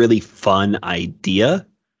think that's a really fun idea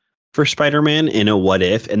for Spider-Man in a what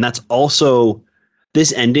if. And that's also,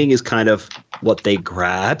 this ending is kind of what they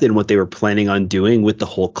grabbed and what they were planning on doing with the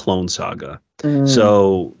whole clone saga.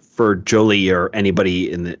 So for Jolie or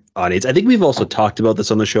anybody in the audience, I think we've also talked about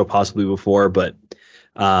this on the show possibly before, but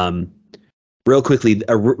real quickly,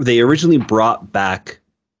 they originally brought back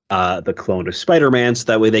the clone of Spider-Man so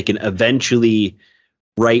that way they can eventually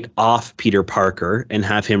write off Peter Parker and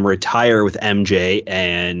have him retire with MJ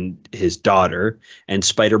and his daughter, and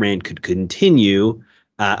Spider-Man could continue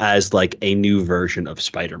as like a new version of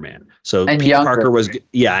Spider-Man. So and Peter younger. Parker was,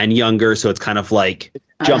 and younger. So it's kind of like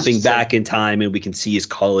jumping back in time and we can see his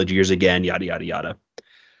college years again, yada, yada, yada.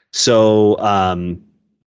 So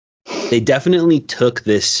they definitely took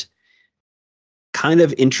this kind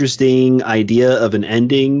of interesting idea of an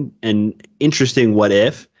ending and interesting what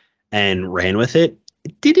if and ran with it.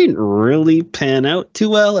 It didn't really pan out too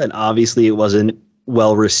well, and obviously it wasn't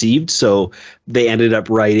well received, so they ended up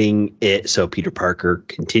writing it so Peter Parker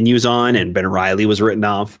continues on and Ben Reilly was written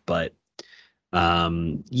off. But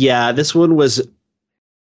Yeah, this one was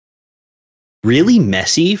really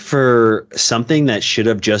messy for something that should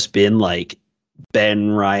have just been like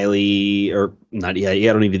Ben Reilly, or not. Yeah, I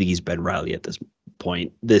don't even think he's Ben Reilly at this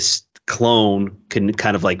point. This clone can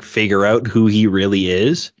kind of like figure out who he really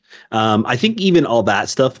is. I think even all that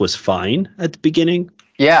stuff was fine at the beginning.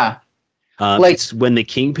 Yeah. It's when the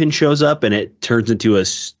Kingpin shows up and it turns into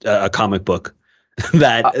a comic book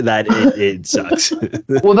that it sucks.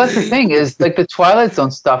 Well, that's the thing is like the Twilight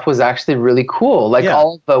Zone stuff was actually really cool. Like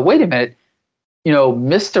all the wait a minute,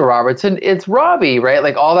 Mr. Robertson, it's Robbie, right?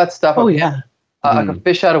 Like all that stuff. Oh yeah. Like a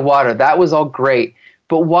fish out of water. That was all great.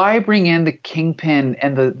 But why bring in the Kingpin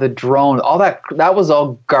and the drone? All that was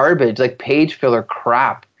all garbage, like page filler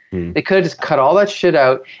crap. They could have just cut all that shit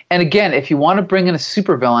out. And again, if you want to bring in a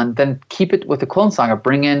supervillain, then keep it with the Clone Saga.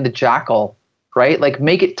 Bring in the Jackal, right? Like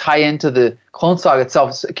make it tie into the Clone Saga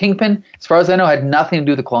itself. So Kingpin, as far as I know, had nothing to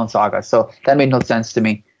do with the Clone Saga. So that made no sense to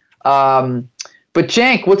me. But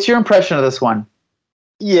Jank, what's your impression of this one?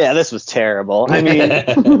 Yeah, this was terrible. I mean,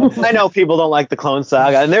 I know people don't like the Clone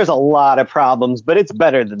Saga, and there's a lot of problems, but it's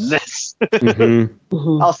better than this.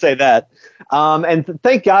 I'll say that. And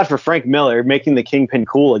thank God for Frank Miller making the Kingpin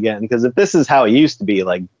cool again, because if this is how it used to be,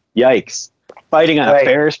 like, yikes. Fighting on a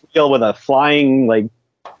Ferris wheel with a flying, like,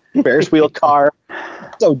 Ferris wheel car.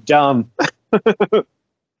 So dumb. I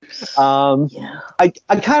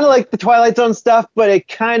kind of like the Twilight Zone stuff, but it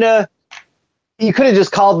kind of... You could have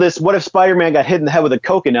just called this, what if Spider-Man got hit in the head with a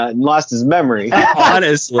coconut and lost his memory?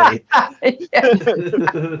 Honestly.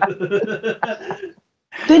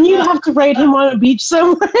 Then you have to write him on a beach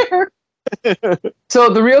somewhere. So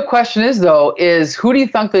the real question is, though, who do you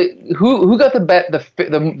think who got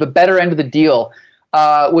the better end of the deal?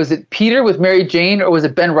 Was it Peter with Mary Jane, or was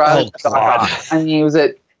it Ben Reilly? I mean, was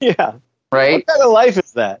it? Yeah. Right. What kind of life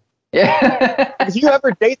is that? Yeah. If you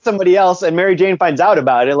ever date somebody else and Mary Jane finds out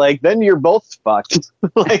about it, like then you're both fucked.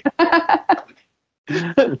 Like.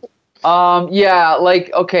 Yeah.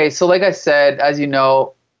 Like okay. So like I said, as you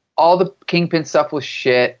know, all the Kingpin stuff was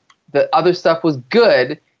shit. The other stuff was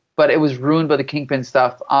good, but it was ruined by the Kingpin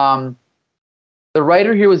stuff. The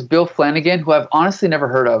writer here was Bill Flanagan, who I've honestly never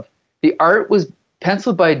heard of. The art was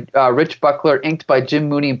penciled by Rich Buckler, inked by Jim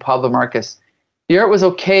Mooney and Pablo Marcus. The art was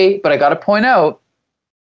okay, but I got to point out,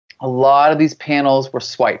 a lot of these panels were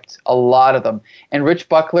swiped, a lot of them. And Rich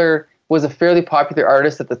Buckler was a fairly popular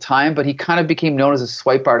artist at the time, but he kind of became known as a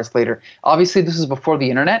swipe artist later. Obviously, this was before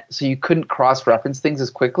the internet, so you couldn't cross-reference things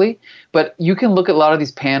as quickly. But you can look at a lot of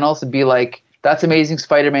these panels and be like, that's Amazing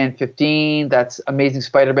Spider-Man 15, that's Amazing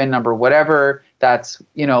Spider-Man number whatever, that's,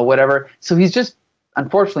 whatever. So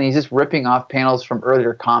unfortunately, he's just ripping off panels from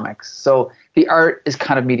earlier comics. So the art is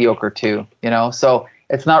kind of mediocre too, so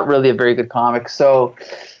it's not really a very good comic. So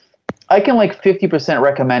I can 50%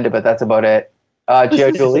 recommend it, but that's about it.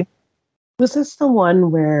 G.I. Julie? Was this the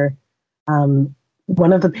one where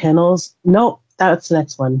one of the panels? No, that's the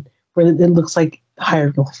next one where it looks like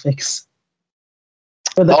hieroglyphics.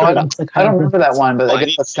 I don't remember that one, but I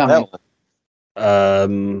guess that's coming.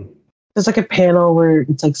 There's a panel where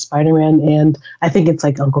it's Spider-Man and I think it's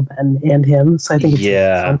Uncle Ben and him. So I think it's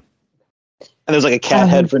and there's a cat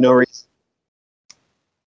head for no reason.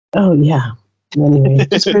 Oh yeah. Anyway,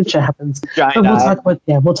 just weird shit happens. But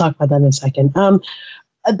we'll talk about that in a second.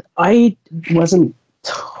 I wasn't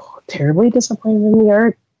terribly disappointed in the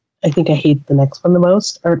art. I think I hate the next one the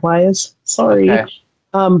most, art-wise. Sorry. Okay.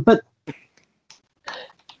 But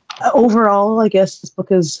overall, I guess this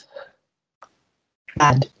book is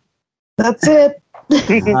bad. That's it.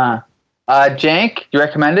 Jank, do you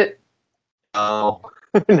recommend it? Oh,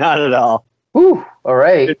 not at all. Ooh, all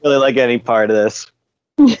right. I didn't really like any part of this.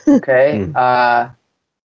 Okay.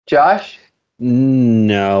 Josh?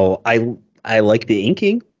 No, I like the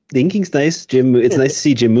inking. The inking's nice. It's nice to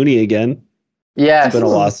see Jim Mooney again. Yeah, it's been a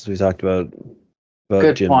while since we talked about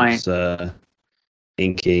good Jim's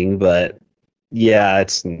inking, but yeah,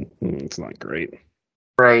 it's not great.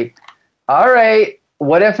 Right. All right.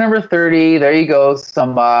 What if number 30? There you go.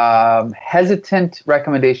 Some hesitant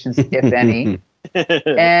recommendations, if any.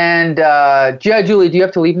 And G.I. Julie, do you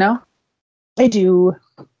have to leave now? I do.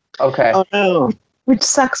 Okay. Oh no. Which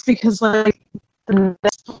sucks because the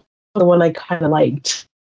next one I kind of liked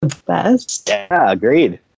the best. Yeah,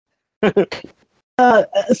 agreed. I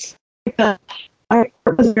was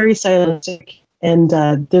very stylistic, and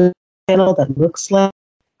there's a panel that looks like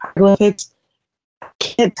hieroglyphics. I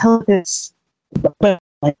can't tell if it's, but I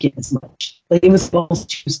like it as much. It was almost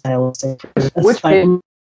too stylistic. Which page?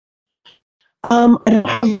 I don't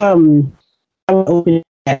have I won't open it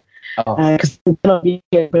yet because it's going to be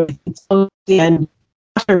here, but it's close to the end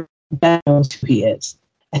after Ben knows who he is.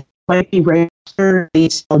 might be right after they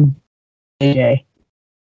tell JJ.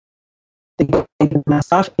 They take the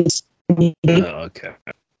mask off. It's okay.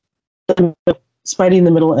 Spidey in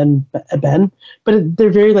the middle and Ben, but they're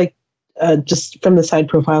very like just from the side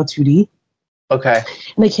profile 2D. Okay.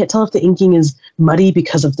 And I can't tell if the inking is muddy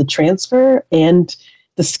because of the transfer and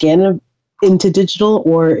the scan into digital,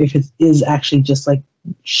 or if it is actually just like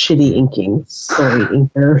shitty inking. Sorry,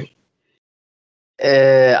 inker.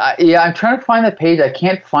 Yeah, I'm trying to find the page. I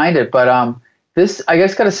can't find it, but this, I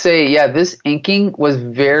guess, gotta say, yeah, this inking was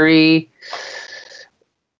very.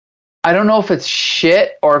 I don't know if it's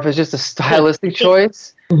shit or if it's just a stylistic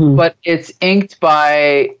choice, but it's inked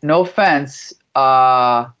by, no offense,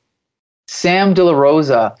 Sam De La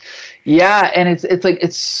Rosa. Yeah, and it's like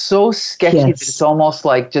it's so sketchy that it's almost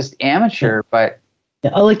like just amateur. But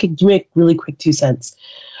I'll like make really quick 2 cents.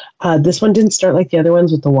 This one didn't start like the other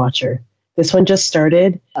ones with the Watcher. This one just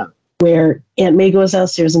started where Aunt May goes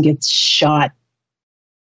downstairs and gets shot,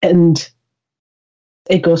 and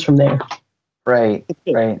it goes from there. Right.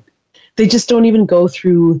 They just don't even go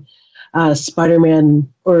through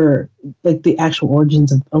Spider-Man or like the actual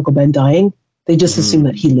origins of Uncle Ben dying. They just assume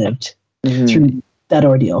that he lived through that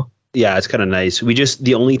ordeal. Yeah, it's kind of nice.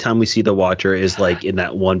 The only time we see the Watcher is like in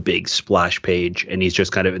that one big splash page, and he's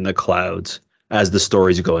just kind of in the clouds as the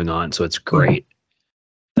story's going on. So it's great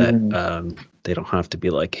that they don't have to be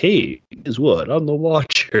like, "Hey, guess what? I'm the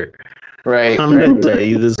Watcher." Right. I'm gonna tell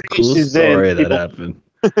you this cool story that happened.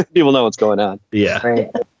 People know what's going on. Yeah.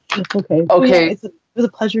 Right. Okay. Yeah, it was a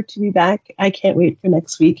pleasure to be back. I can't wait for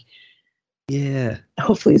next week. Yeah.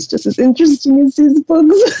 Hopefully it's just as interesting as these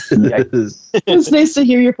books. It's nice to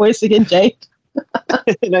hear your voice again, Jay.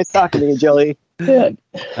 Nice talking to you, Joey. Yeah.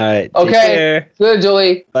 All right. Okay. Good,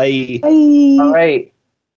 Joey. Bye. Bye. All right.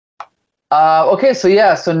 Okay,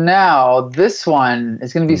 so now this one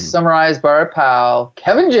is going to be summarized by our pal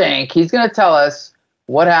Kevin Jank. He's going to tell us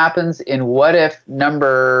what happens in What If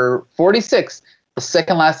number 46, the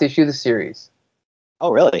second last issue of the series.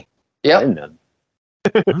 Oh, really? Yep. And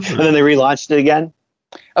then they relaunched it again?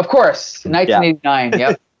 Of course.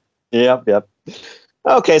 1989. Yep. Yep.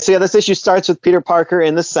 Okay, so this issue starts with Peter Parker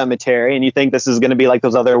in the cemetery, and you think this is going to be like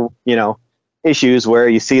those other, issues where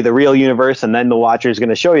you see the real universe and then the Watcher is going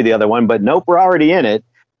to show you the other one, but nope, we're already in it.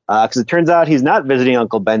 Because it turns out he's not visiting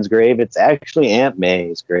Uncle Ben's grave. It's actually Aunt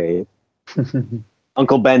May's grave.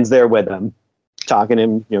 Uncle Ben's there with him, talking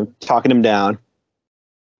him down.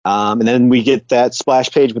 And then we get that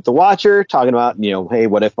splash page with the Watcher talking about, hey,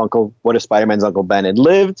 what if Spider-Man's Uncle Ben had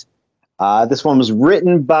lived? This one was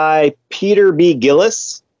written by Peter B.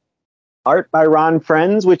 Gillis, art by Ron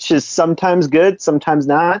Frenz, which is sometimes good, sometimes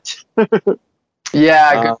not.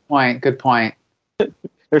 Yeah, good point.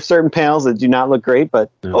 There's certain panels that do not look great,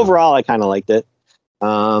 but overall I kind of liked it.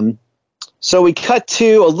 So we cut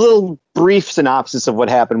to a little brief synopsis of what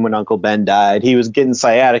happened when Uncle Ben died. He was getting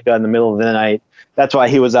sciatica in the middle of the night. That's why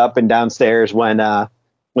he was up and downstairs when the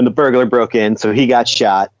burglar broke in, so he got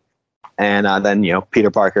shot. And then,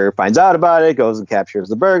 Peter Parker finds out about it, goes and captures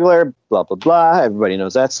the burglar, blah, blah, blah. Everybody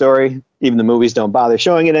knows that story. Even the movies don't bother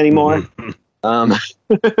showing it anymore.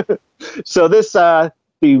 So this, the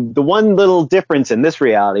one little difference in this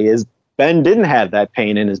reality is Ben didn't have that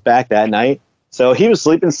pain in his back that night. So he was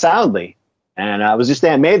sleeping soundly. And it was just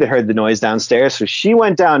Aunt May that heard the noise downstairs. So she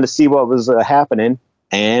went down to see what was happening.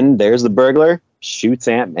 And there's the burglar, shoots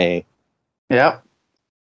Aunt May. Yep.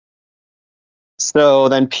 So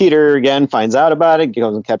then Peter again finds out about it,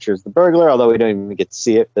 goes and captures the burglar, although we don't even get to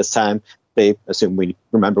see it this time. They assume we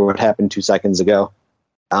remember what happened 2 seconds ago.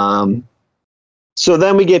 So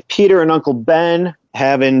then we get Peter and Uncle Ben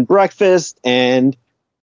having breakfast, and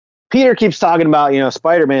Peter keeps talking about,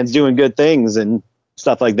 Spider-Man's doing good things and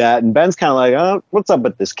stuff like that. And Ben's kind of like, oh, what's up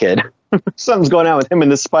with this kid? Something's going on with him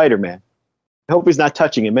and this Spider-Man. I hope he's not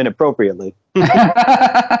touching him inappropriately.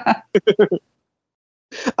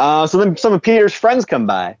 So then some of Peter's friends come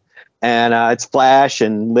by, and it's Flash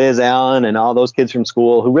and Liz Allen and all those kids from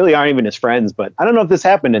school who really aren't even his friends. But I don't know if this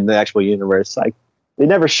happened in the actual universe. Like, they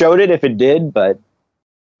never showed it if it did, but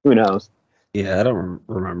who knows? Yeah, I don't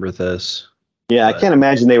remember this. Yeah, I can't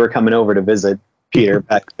imagine they were coming over to visit Peter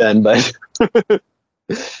back then. But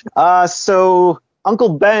so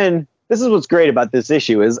Uncle Ben, this is what's great about this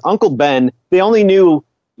issue is Uncle Ben, they only knew,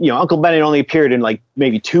 Uncle Ben had only appeared in like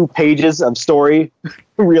maybe 2 pages of story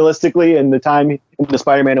realistically in the time in the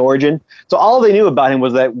Spider-Man origin. So all they knew about him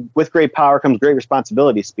was that with great power comes great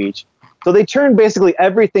responsibility speech. So they turned basically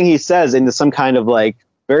everything he says into some kind of like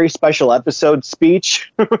very special episode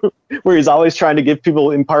speech where he's always trying to give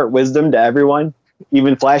people, impart wisdom to everyone.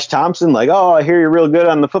 Even Flash Thompson, like, oh, I hear you're real good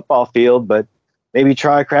on the football field, but maybe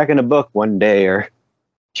try cracking a book one day, or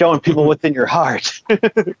showing people what's in your heart.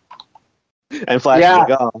 And Flash is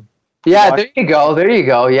like, oh. Yeah, there you go. There you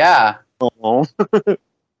go. Yeah. Oh.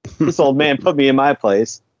 This old man put me in my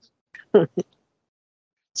place.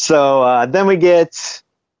 So then we get,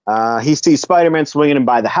 he sees Spider-Man swinging him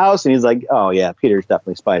by the house, and he's like, oh, yeah, Peter's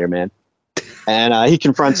definitely Spider-Man. And he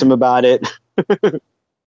confronts him about it. I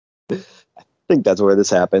think that's where this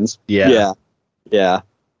happens. Yeah.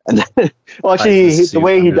 And then, well, actually, the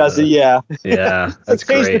way he does it, Yeah, that's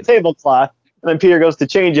change great. the tablecloth, and then Peter goes to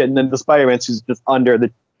change it, and then the Spider-Man's just under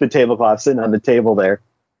the tablecloth, sitting on the table there.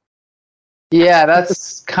 Yeah,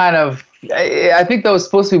 that's kind of... I think that was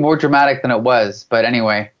supposed to be more dramatic than it was, but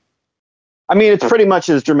anyway. I mean, it's pretty much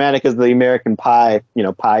as dramatic as the American Pie,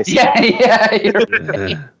 pie scene. Yeah,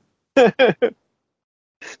 you're right.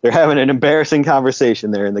 They're having an embarrassing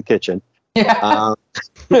conversation there in the kitchen. Yeah.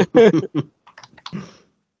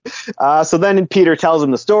 So then Peter tells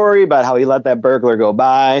him the story about how he let that burglar go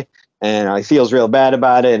by, and he feels real bad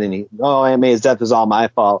about it, and Aunt May's death is all my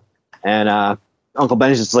fault. And Uncle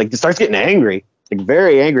Ben is just like, starts getting angry, like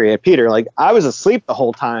very angry at Peter. Like, I was asleep the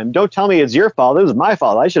whole time. Don't tell me it's your fault. It was my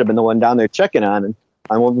fault. I should have been the one down there checking on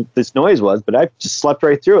what this noise was, but I just slept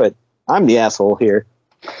right through it. I'm the asshole here.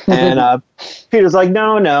 And Peter's like,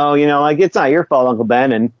 no, like, it's not your fault, Uncle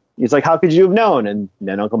Ben. And he's like, how could you have known? And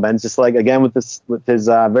then Uncle Ben's just like, again, with his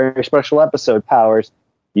very special episode powers,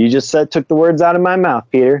 you just took the words out of my mouth,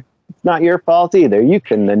 Peter. It's not your fault either. You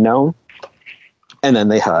couldn't have known. And then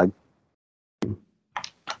they hug.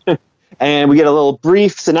 And we get a little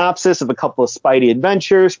brief synopsis of a couple of Spidey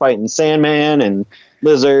adventures, fighting Sandman and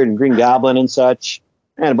Lizard and Green Goblin and such,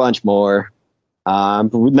 and a bunch more.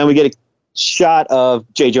 Then we get a shot of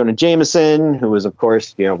J. Jonah Jameson, who was, of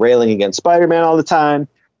course, railing against Spider-Man all the time.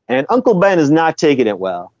 And Uncle Ben is not taking it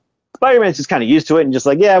well. Spider-Man's just kind of used to it and just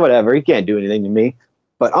like, yeah, whatever. He can't do anything to me.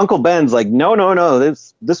 But Uncle Ben's like, no,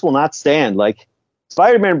 this will not stand. Like,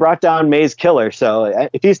 Spider-Man brought down May's killer. So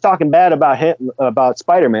if he's talking bad about him, about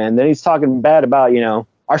Spider-Man, then he's talking bad about,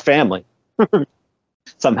 our family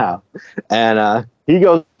somehow. And he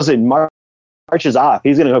goes and marches off.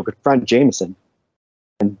 He's going to go confront Jameson.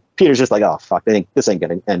 And Peter's just like, oh, fuck, this ain't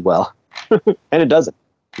going to end well. And it doesn't.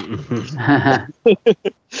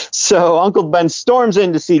 So Uncle Ben storms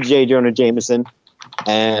in to see J. Jonah Jameson,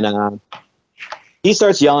 and he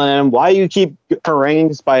starts yelling at him, why do you keep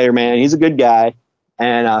haranguing Spider-Man? He's a good guy.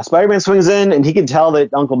 And Spider-Man swings in, and he can tell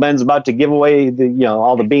that Uncle Ben's about to give away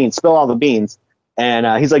all the beans, spill all the beans. And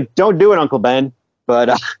he's like, don't do it, Uncle Ben.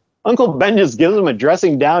 But Uncle Ben just gives him a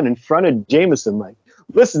dressing down in front of Jameson, like,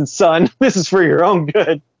 listen, son, this is for your own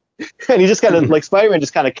good. And he just kind of, like, Spider-Man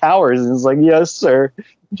just kind of cowers and is like, yes, sir.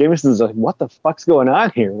 Jameson's like, what the fuck's going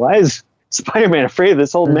on here? Why is Spider-Man afraid of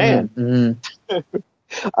this old man?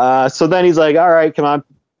 Mm-hmm. So then he's like, all right, come on,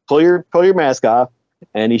 pull your mask off.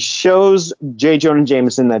 And he shows J. Jonah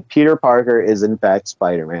Jameson that Peter Parker is, in fact,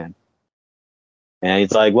 Spider-Man. And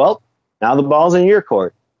he's like, well, now the ball's in your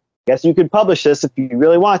court. Guess you could publish this if you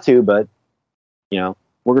really want to, but,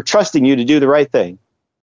 we're trusting you to do the right thing.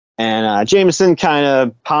 And Jameson kind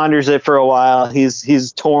of ponders it for a while.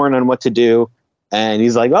 He's torn on what to do. And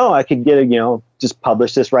he's like, oh, I could get just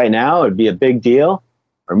publish this right now. It'd be a big deal.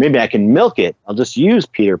 Or maybe I can milk it. I'll just use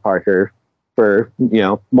Peter Parker for,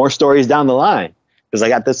 more stories down the line, because I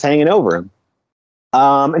got this hanging over him.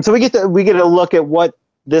 And so we get a look at what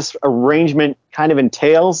this arrangement kind of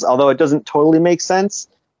entails, although it doesn't totally make sense.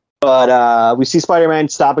 But we see Spider-Man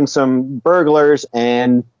stopping some burglars,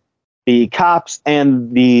 and the cops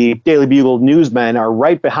and the Daily Bugle newsmen are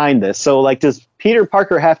right behind this. So, like, does Peter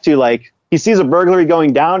Parker have to, like, he sees a burglary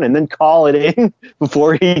going down and then call it in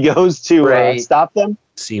before he goes to stop them?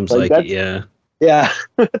 Seems like it, yeah. Yeah,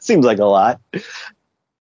 it seems like a lot. Because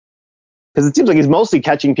it seems like he's mostly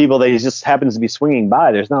catching people that he just happens to be swinging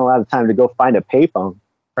by. There's not a lot of time to go find a payphone.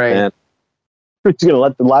 Right. And it's going to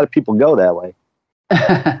let a lot of people go that way.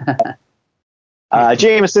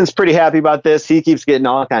 Jameson's pretty happy about this. He keeps getting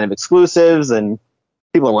all kind of exclusives, and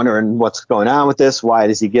people are wondering what's going on with this. Why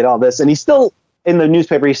does he get all this? And he's still, in the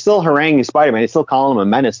newspaper, he's still haranguing Spider-Man. He's still calling him a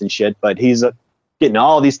menace and shit, but he's getting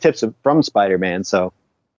all these tips from Spider-Man, so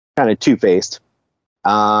kind of two-faced.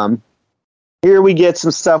 Here we get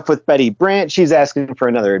some stuff with Betty Brant. She's asking for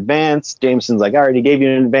another advance. Jameson's like, I already gave you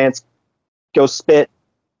an advance. Go spit.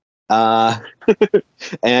 And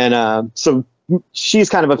so she's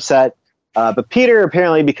kind of upset. But Peter,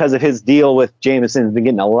 apparently, because of his deal with Jameson, has been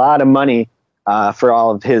getting a lot of money for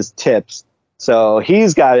all of his tips. So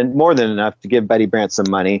he's got more than enough to give Betty Brant some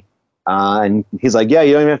money. And he's like, yeah,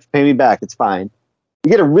 you don't even have to pay me back. It's fine. You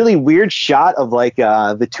get a really weird shot of, like,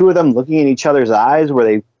 the two of them looking in each other's eyes where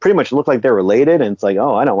they pretty much look like they're related. And it's like,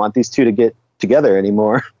 oh, I don't want these two to get together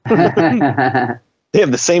anymore. They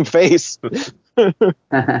have the same face.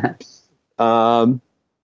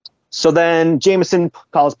 So then Jameson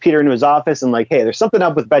calls Peter into his office and like, hey, there's something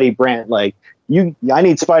up with Betty Brant. Like, I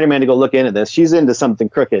need Spider-Man to go look into this. She's into something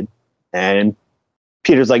crooked. And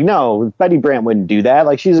Peter's like, no, Betty Brant wouldn't do that.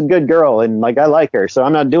 Like, she's a good girl and like I like her, so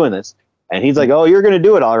I'm not doing this. And he's like, oh, you're gonna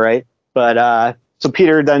do it all right. But so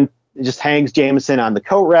Peter then just hangs Jameson on the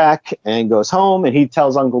coat rack and goes home, and he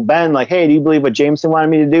tells Uncle Ben, like, hey, do you believe what Jameson wanted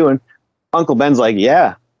me to do? And Uncle Ben's like,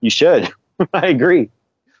 yeah, you should. I agree.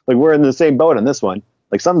 Like, we're in the same boat on this one.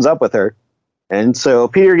 Like, something's up with her. And so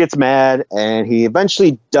Peter gets mad, and he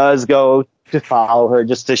eventually does go to follow her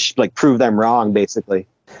just to like prove them wrong, basically.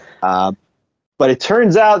 But it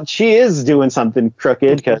turns out she is doing something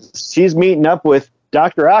crooked because she's meeting up with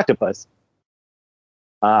Dr. Octopus.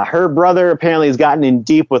 Her brother apparently has gotten in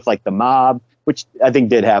deep with like the mob, which I think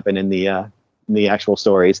did happen in the actual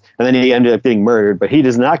stories. And then he ended up getting murdered, but he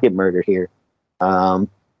does not get murdered here.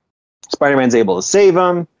 Spider-Man's able to save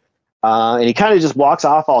him. And he kind of just walks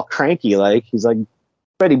off all cranky. Like, he's like,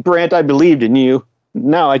 Betty Brant, I believed in you.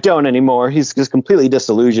 No, I don't anymore. He's just completely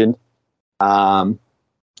disillusioned.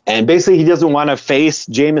 And basically he doesn't want to face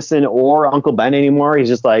Jameson or Uncle Ben anymore. He's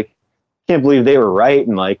just like, can't believe they were right.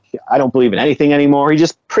 And like, I don't believe in anything anymore. He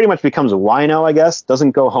just pretty much becomes a wino, I guess.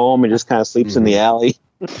 Doesn't go home and just kind of sleeps in the alley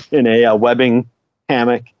in a webbing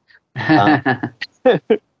hammock.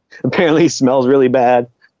 Apparently he smells really bad.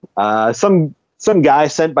 Some guy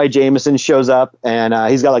sent by Jameson shows up, and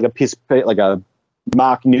he's got like a piece of, like a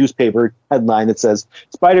mock newspaper headline that says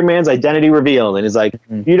Spider-Man's identity revealed, and he's like,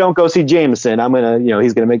 you don't go see Jameson, I'm gonna,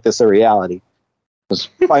 he's gonna make this a reality.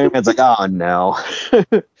 Spider-Man's like, oh no.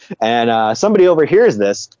 And somebody overhears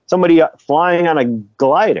this, somebody flying on a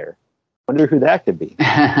glider. Wonder who that could be.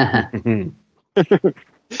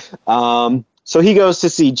 So he goes to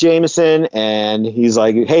see Jameson, and he's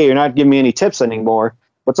like, hey, you're not giving me any tips anymore.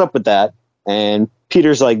 What's up with that? And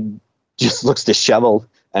Peter's like, just looks disheveled.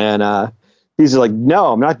 And he's like,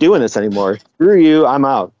 no, I'm not doing this anymore. Screw you, I'm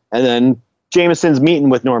out. And then Jameson's meeting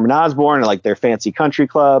with Norman Osborn at like their fancy country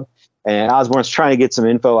club. And Osborn's trying to get some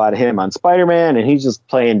info out of him on Spider-Man, and he's just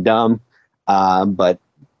playing dumb. But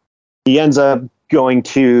he ends up going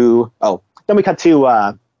to, then we cut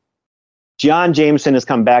to John Jameson has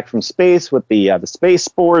come back from space with the space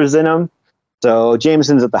spores in him. So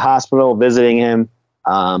Jameson's at the hospital visiting him.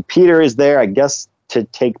 Peter is there, I guess, to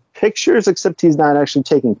take pictures, except he's not actually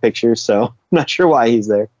taking pictures, so I'm not sure why he's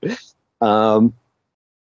there.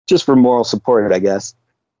 Just for moral support, I guess.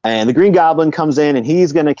 And the Green Goblin comes in, and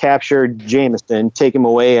he's going to capture Jameson, take him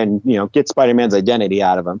away, and get Spider-Man's identity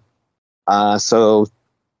out of him. So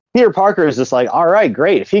Peter Parker is just like, all right,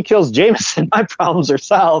 great. If he kills Jameson, my problems are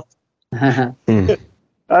solved. I don't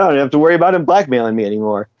have to worry about him blackmailing me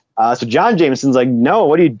anymore. So John Jameson's like, no,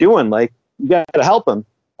 what are you doing? Like, you got to help him.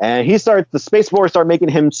 And the Space Force start making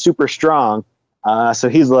him super strong. So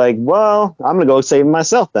he's like, well, I'm going to go save him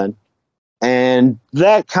myself then. And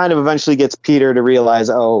that kind of eventually gets Peter to realize,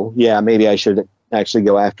 oh, yeah, maybe I should actually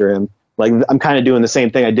go after him. Like, I'm kind of doing the same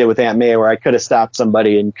thing I did with Aunt May, where I could have stopped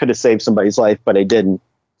somebody and could have saved somebody's life, but I didn't.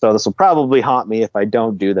 So this will probably haunt me if I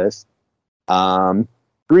don't do this.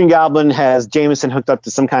 Green Goblin has Jameson hooked up to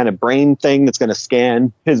some kind of brain thing that's going to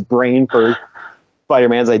scan his brain for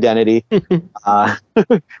Spider-Man's identity.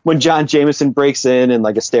 When John Jameson breaks in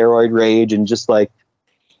like a steroid rage and just like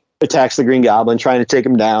attacks the Green Goblin, trying to take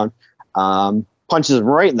him down, punches him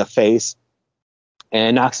right in the face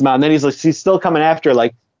and knocks him out. And then he's still coming after,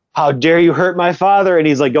 like, how dare you hurt my father? And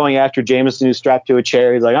he's like going after Jameson, who's strapped to a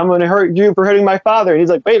chair. He's like, I'm going to hurt you for hurting my father. And he's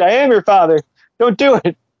like, wait, I am your father. Don't do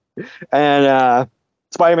it. And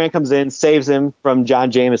Spider-Man comes in, saves him from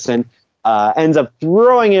John Jameson, ends up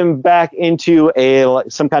throwing him back into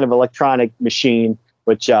some kind of electronic machine,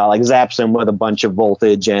 which like zaps him with a bunch of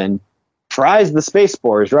voltage and fries the space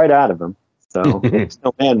spores right out of him. So it's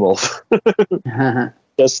no Man-Wolf.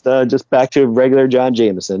 Just back to regular John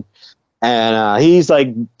Jameson. And he's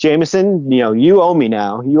like, Jameson, you owe me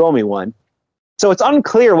now. You owe me one. So it's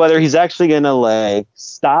unclear whether he's actually going to like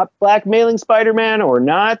stop blackmailing Spider-Man or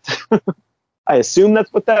not. I assume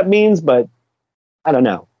that's what that means, but I don't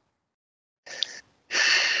know.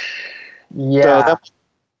 Yeah.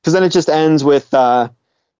 Because then it just ends with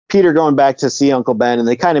Peter going back to see Uncle Ben, and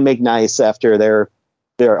they kind of make nice after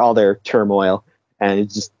all their turmoil. And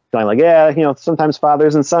it's just kind of like, yeah, sometimes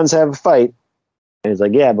fathers and sons have a fight. And he's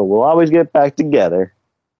like, yeah, but we'll always get back together.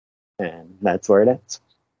 And that's where it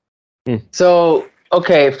ends. So,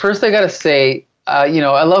 okay, first I got to say, I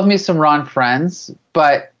love me some Ron Frenz,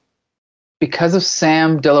 but because of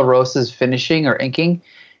Sam De La Rosa's finishing or inking,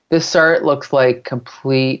 this art looks like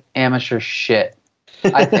complete amateur shit.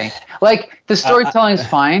 I think. Like, the storytelling's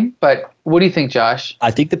fine, but what do you think, Josh? I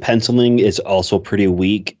think the penciling is also pretty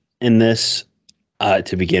weak in this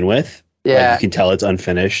to begin with. Yeah. Like, you can tell it's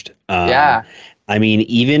unfinished. Yeah. I mean,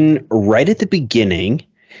 even right at the beginning,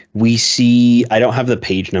 we see, I don't have the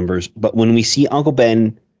page numbers, but when we see Uncle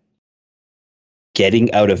Ben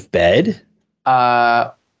getting out of bed.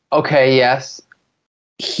 Okay, yes.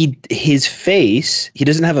 His face, he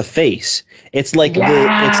doesn't have a face. It's like the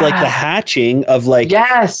hatching of like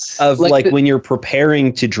when you're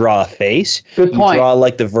preparing to draw a face. Good point. You draw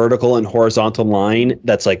like the vertical and horizontal line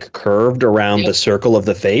that's like curved around the circle of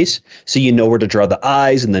the face, so you know where to draw the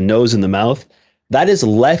eyes and the nose and the mouth. That is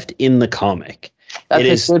left in the comic.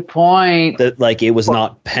 That's a good point. That like it was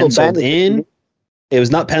not penciled in. It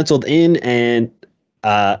was not penciled in, and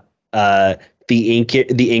the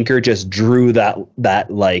inker just drew that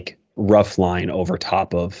like rough line over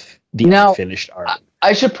top of the unfinished art.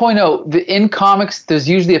 I should point out that in comics, there's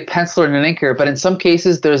usually a penciler and an inker, but in some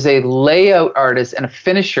cases, there's a layout artist and a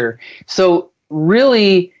finisher. So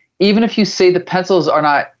really, even if you say the pencils are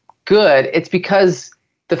not good, it's because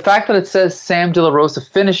the fact that it says Sam De La Rosa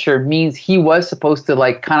finisher means he was supposed to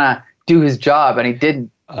like kind of do his job, and he didn't.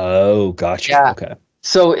 Oh, gotcha. Yeah. Okay.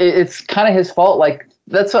 So it's kind of his fault. Like,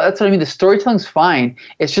 that's what I mean. The storytelling's fine.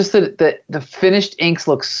 It's just that the finished inks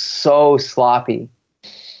look so sloppy.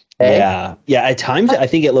 Okay? Yeah. At times, I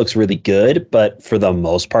think it looks really good, but for the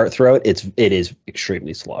most part, throughout, it is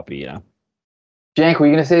extremely sloppy. Yeah. Jank, were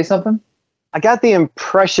you gonna say something? I got the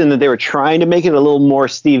impression that they were trying to make it a little more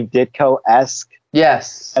Steve Ditko-esque.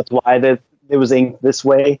 Yes. That's why it was inked this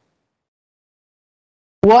way.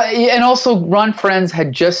 Well, and also Ron Frenz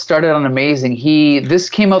had just started on Amazing. This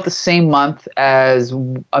came out the same month as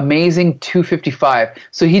Amazing 255.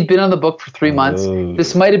 So he'd been on the book for 3 months. Oh.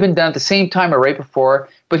 This might have been done at the same time or right before,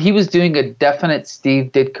 but he was doing a definite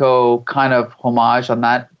Steve Ditko kind of homage on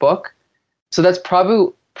that book. So that's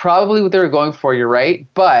probably what they were going for. You're right,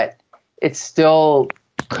 but it still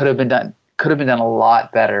could have been done a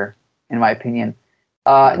lot better, in my opinion.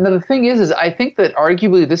 Now the thing is I think that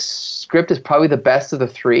arguably this script is probably the best of the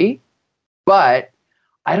three, but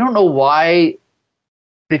I don't know why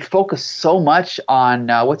they focus so much on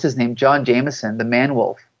what's his name, John Jameson, the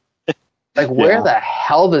Man-Wolf. Like, where the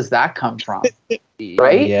hell does that come from?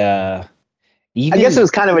 Right? Yeah. I guess it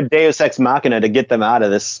was kind of a Deus Ex Machina to get them out of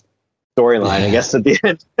this storyline, I guess, at the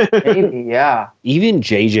end. Maybe, yeah. Even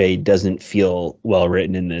JJ doesn't feel well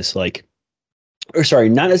written in this. Like, or sorry,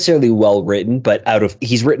 not necessarily well written, but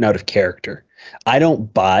he's written out of character. I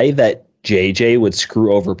don't buy that JJ would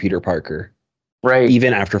screw over Peter Parker. Right.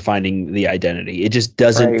 Even after finding the identity. It just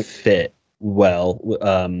doesn't fit well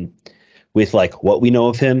with like what we know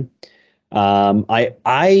of him.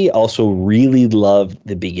 I also really loved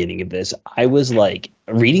the beginning of this. I was like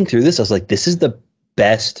reading through this, I was like, this is the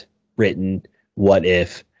best written What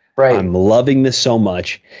If. Right. I'm loving this so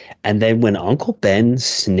much. And then when Uncle Ben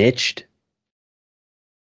snitched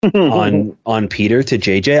on Peter to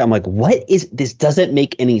JJ, I'm like, what is this? Doesn't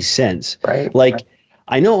make any sense. Right. Like,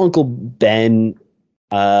 I know Uncle Ben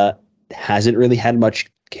hasn't really had much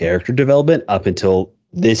character development up until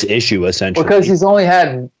this issue, essentially. Because he's only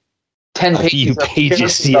had 10 pages. A few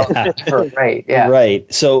pages, yeah. Right, yeah.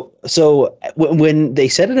 Right. So when they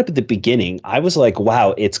set it up at the beginning, I was like,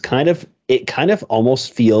 wow, it kind of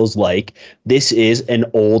almost feels like this is an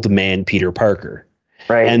old man Peter Parker.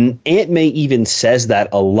 Right. And Aunt May even says that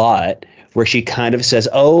a lot, where she kind of says,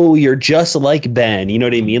 oh, you're just like Ben. You know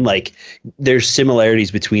what I mean? Like, there's similarities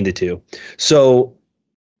between the two. So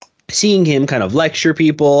seeing him kind of lecture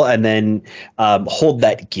people and then hold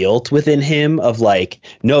that guilt within him of like,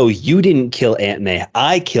 no, you didn't kill Aunt May.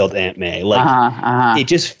 I killed Aunt May. Like, it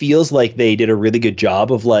just feels like they did a really good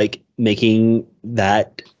job of like making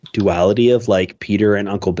that duality of like Peter and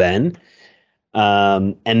Uncle Ben.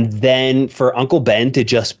 And then for Uncle Ben to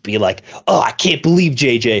just be like, oh, I can't believe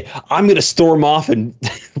JJ, I'm going to storm off and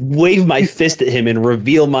wave my fist at him and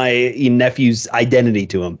reveal my nephew's identity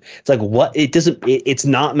to him. It's like, what? It's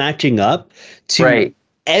not matching up to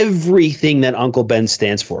everything that Uncle Ben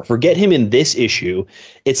stands for. Forget him in this issue.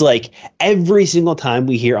 It's like every single time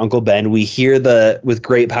we hear Uncle Ben, we hear with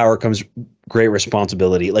great power comes great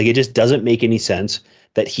responsibility. Like, it just doesn't make any sense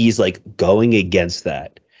that he's like going against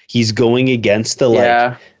that. He's going against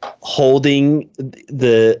the holding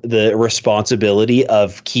the responsibility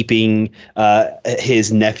of keeping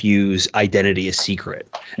his nephew's identity a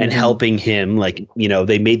secret and helping him. Like, you know,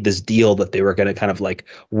 they made this deal that they were going to kind of like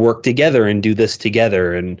work together and do this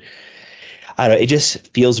together. And I don't know, it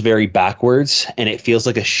just feels very backwards, and it feels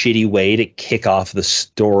like a shitty way to kick off the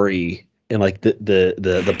story like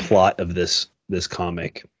the plot of this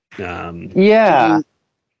comic. Yeah.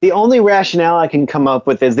 The only rationale I can come up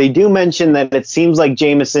with is they do mention that it seems like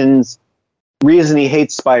Jameson's reason he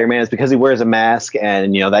hates Spider-Man is because he wears a mask,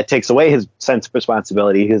 and that takes away his sense of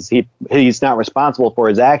responsibility because he's not responsible for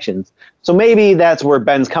his actions. So maybe that's where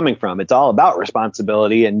Ben's coming from. It's all about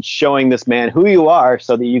responsibility and showing this man who you are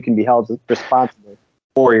so that you can be held responsible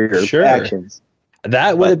for your actions.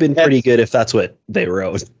 That would have been pretty good if that's what they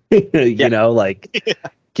wrote.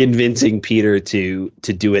 Convincing Peter to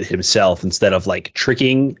do it himself instead of like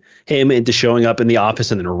tricking him into showing up in the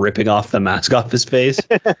office and then ripping off the mask off his face.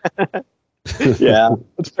 Yeah,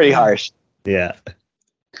 it's pretty harsh. Yeah,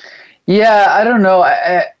 I don't know.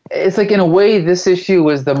 It's like in a way, this issue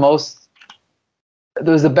was the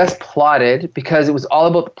best plotted because it was all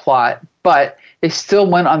about the plot, but they still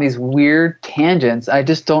went on these weird tangents. I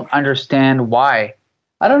just don't understand why.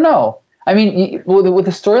 I don't know. I mean, with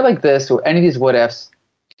a story like this or any of these what ifs,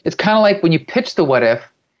 it's kind of like when you pitch the what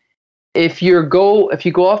if you go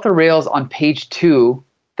off the rails on page 2,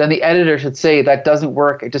 then the editor should say that doesn't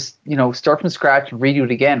work. It just, start from scratch and redo it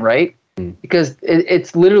again, right? Because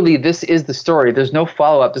it's literally, this is the story. There's no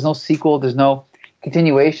follow-up. There's no sequel. There's no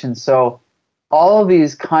continuation. So all of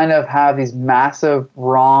these kind of have these massive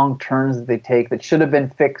wrong turns that they take that should have been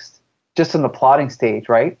fixed just in the plotting stage,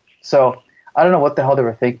 right? So I don't know what the hell they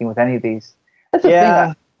were thinking with any of these. That's the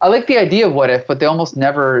thing. I like the idea of what if, but they almost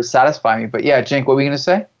never satisfy me. But yeah, Jink, what were you going to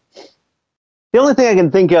say? The only thing I can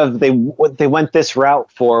think of what they went this route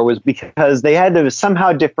for was because they had to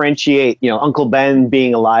somehow differentiate, Uncle Ben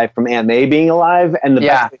being alive from Aunt May being alive, and the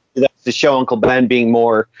best thing to show Uncle Ben being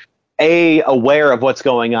more A, aware of what's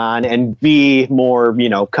going on, and B, more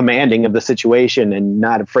commanding of the situation and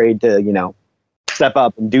not afraid to step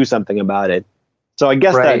up and do something about it. So I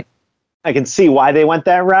guess that I can see why they went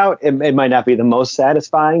that route. It might not be the most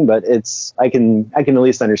satisfying, but I can at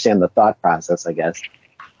least understand the thought process, I guess.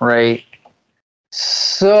 Right.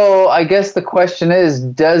 So I guess the question is,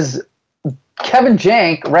 does Kevin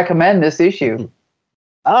Jank recommend this issue?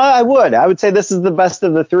 I would. I would say this is the best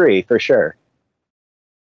of the 3 for sure.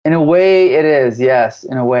 In a way, it is. Yes,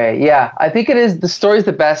 in a way. Yeah, I think it is. The story's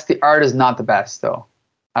the best. The art is not the best, though.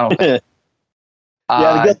 I don't think.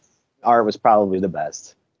 The art was probably the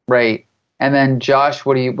best. Right. And then Josh,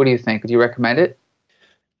 what do you think? Would you recommend it?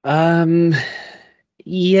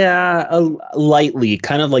 Yeah, lightly,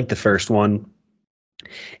 kind of like the first one.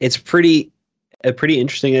 It's a pretty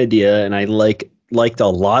interesting idea, and I liked a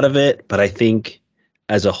lot of it, but I think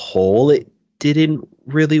as a whole it didn't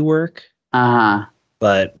really work.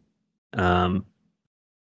 But it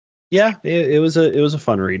was a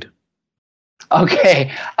fun read.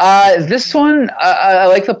 Okay. This one, I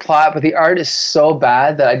like the plot, but the art is so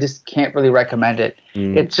bad that I just can't really recommend it.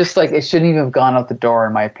 It's just like it shouldn't even have gone out the door,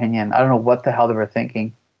 in my opinion. I don't know what the hell they were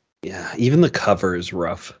thinking. Yeah, even the cover is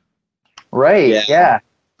rough. Right. Yeah.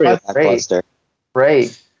 Pretty lackluster.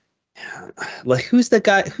 Right. Yeah. Like who's the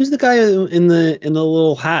guy in the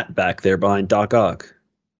little hat back there behind Doc Ock?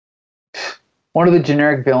 One of the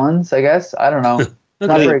generic villains, I guess. I don't know.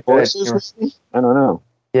 Not very good. I don't know.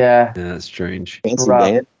 Yeah. Yeah, that's strange. Fancy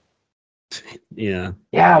Dan. Yeah.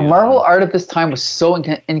 Marvel art at this time was so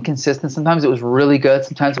inconsistent. Sometimes it was really good.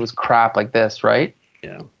 Sometimes it was crap like this, right?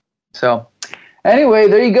 Yeah. So anyway,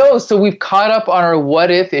 there you go. So we've caught up on our what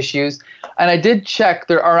if issues. And I did check.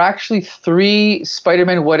 There are actually 3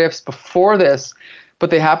 Spider-Man what ifs before this, but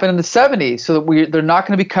they happened in the 70s. So that they're not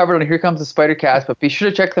going to be covered on Here Comes the Spider-Cast, but be sure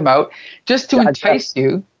to check them out. Just to entice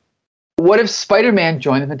you, what if Spider-Man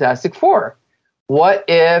joined the Fantastic Four? What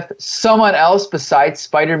if someone else besides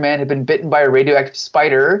Spider-Man had been bitten by a radioactive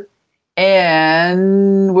spider?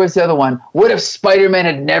 And where's the other one? What if Spider-Man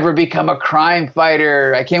had never become a crime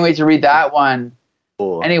fighter? I can't wait to read that one.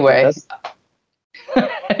 Cool. Anyway,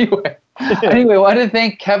 I want to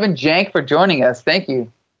thank Kevin Jank for joining us. Thank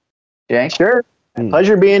you, Jank. Sure.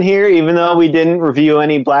 Pleasure being here, even though we didn't review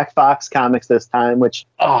any Black Fox comics this time, which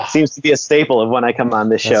seems to be a staple of when I come on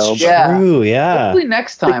this show. True, yeah. Hopefully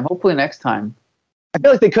next time. I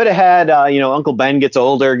feel like they could have had, Uncle Ben gets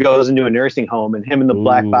older, goes into a nursing home, and him and the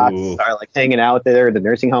Black Fox are like hanging out there at the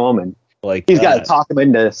nursing home, and he's got to talk him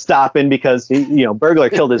into stopping because burglar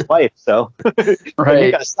killed his wife. So right,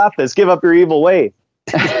 you got to stop this. Give up your evil ways.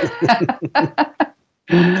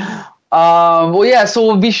 So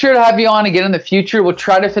we'll be sure to have you on again in the future. We'll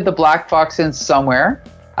try to fit the Black Fox in somewhere.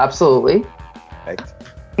 Absolutely. Right.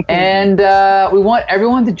 And we want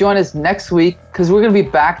everyone to join us next week because we're going to be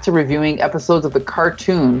back to reviewing episodes of the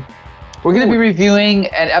cartoon. We're going to be reviewing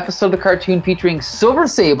an episode of the cartoon featuring Silver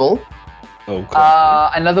Sable Oh,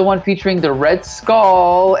 cool. Another one featuring the Red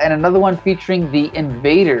Skull, and another one featuring the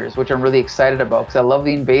Invaders, which I'm really excited about because I love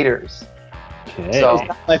the Invaders. Okay. So,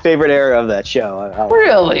 it's my favorite era of that show.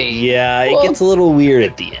 Really? Yeah, it gets a little weird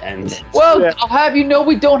at the end. Well, I'll have you know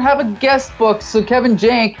we don't have a guest book, so Kevin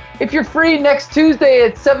Jank, if you're free next Tuesday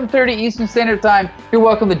at 7:30 Eastern Standard Time, you're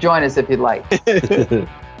welcome to join us if you'd like. A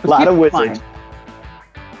lot of wizards.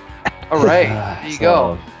 All right, there you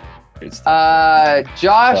go.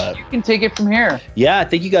 Josh, you can take it from here. Yeah,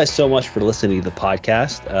 thank you guys so much for listening to the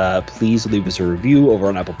podcast. Please leave us a review over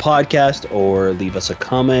on Apple Podcast or leave us a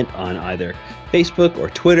comment on either Facebook or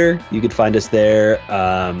Twitter. You can find us there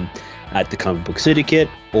at the Comic Book Syndicate,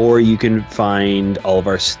 or you can find all of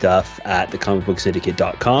our stuff at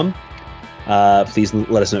thecomicbooksyndicate.com. Please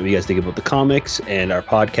let us know what you guys think about the comics and our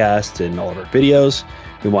podcast and all of our videos.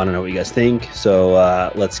 We want to know what you guys think,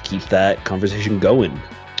 so let's keep that conversation going.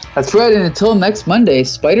 That's right, and until next Monday,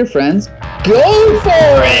 Spider Friends, go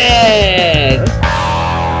for it!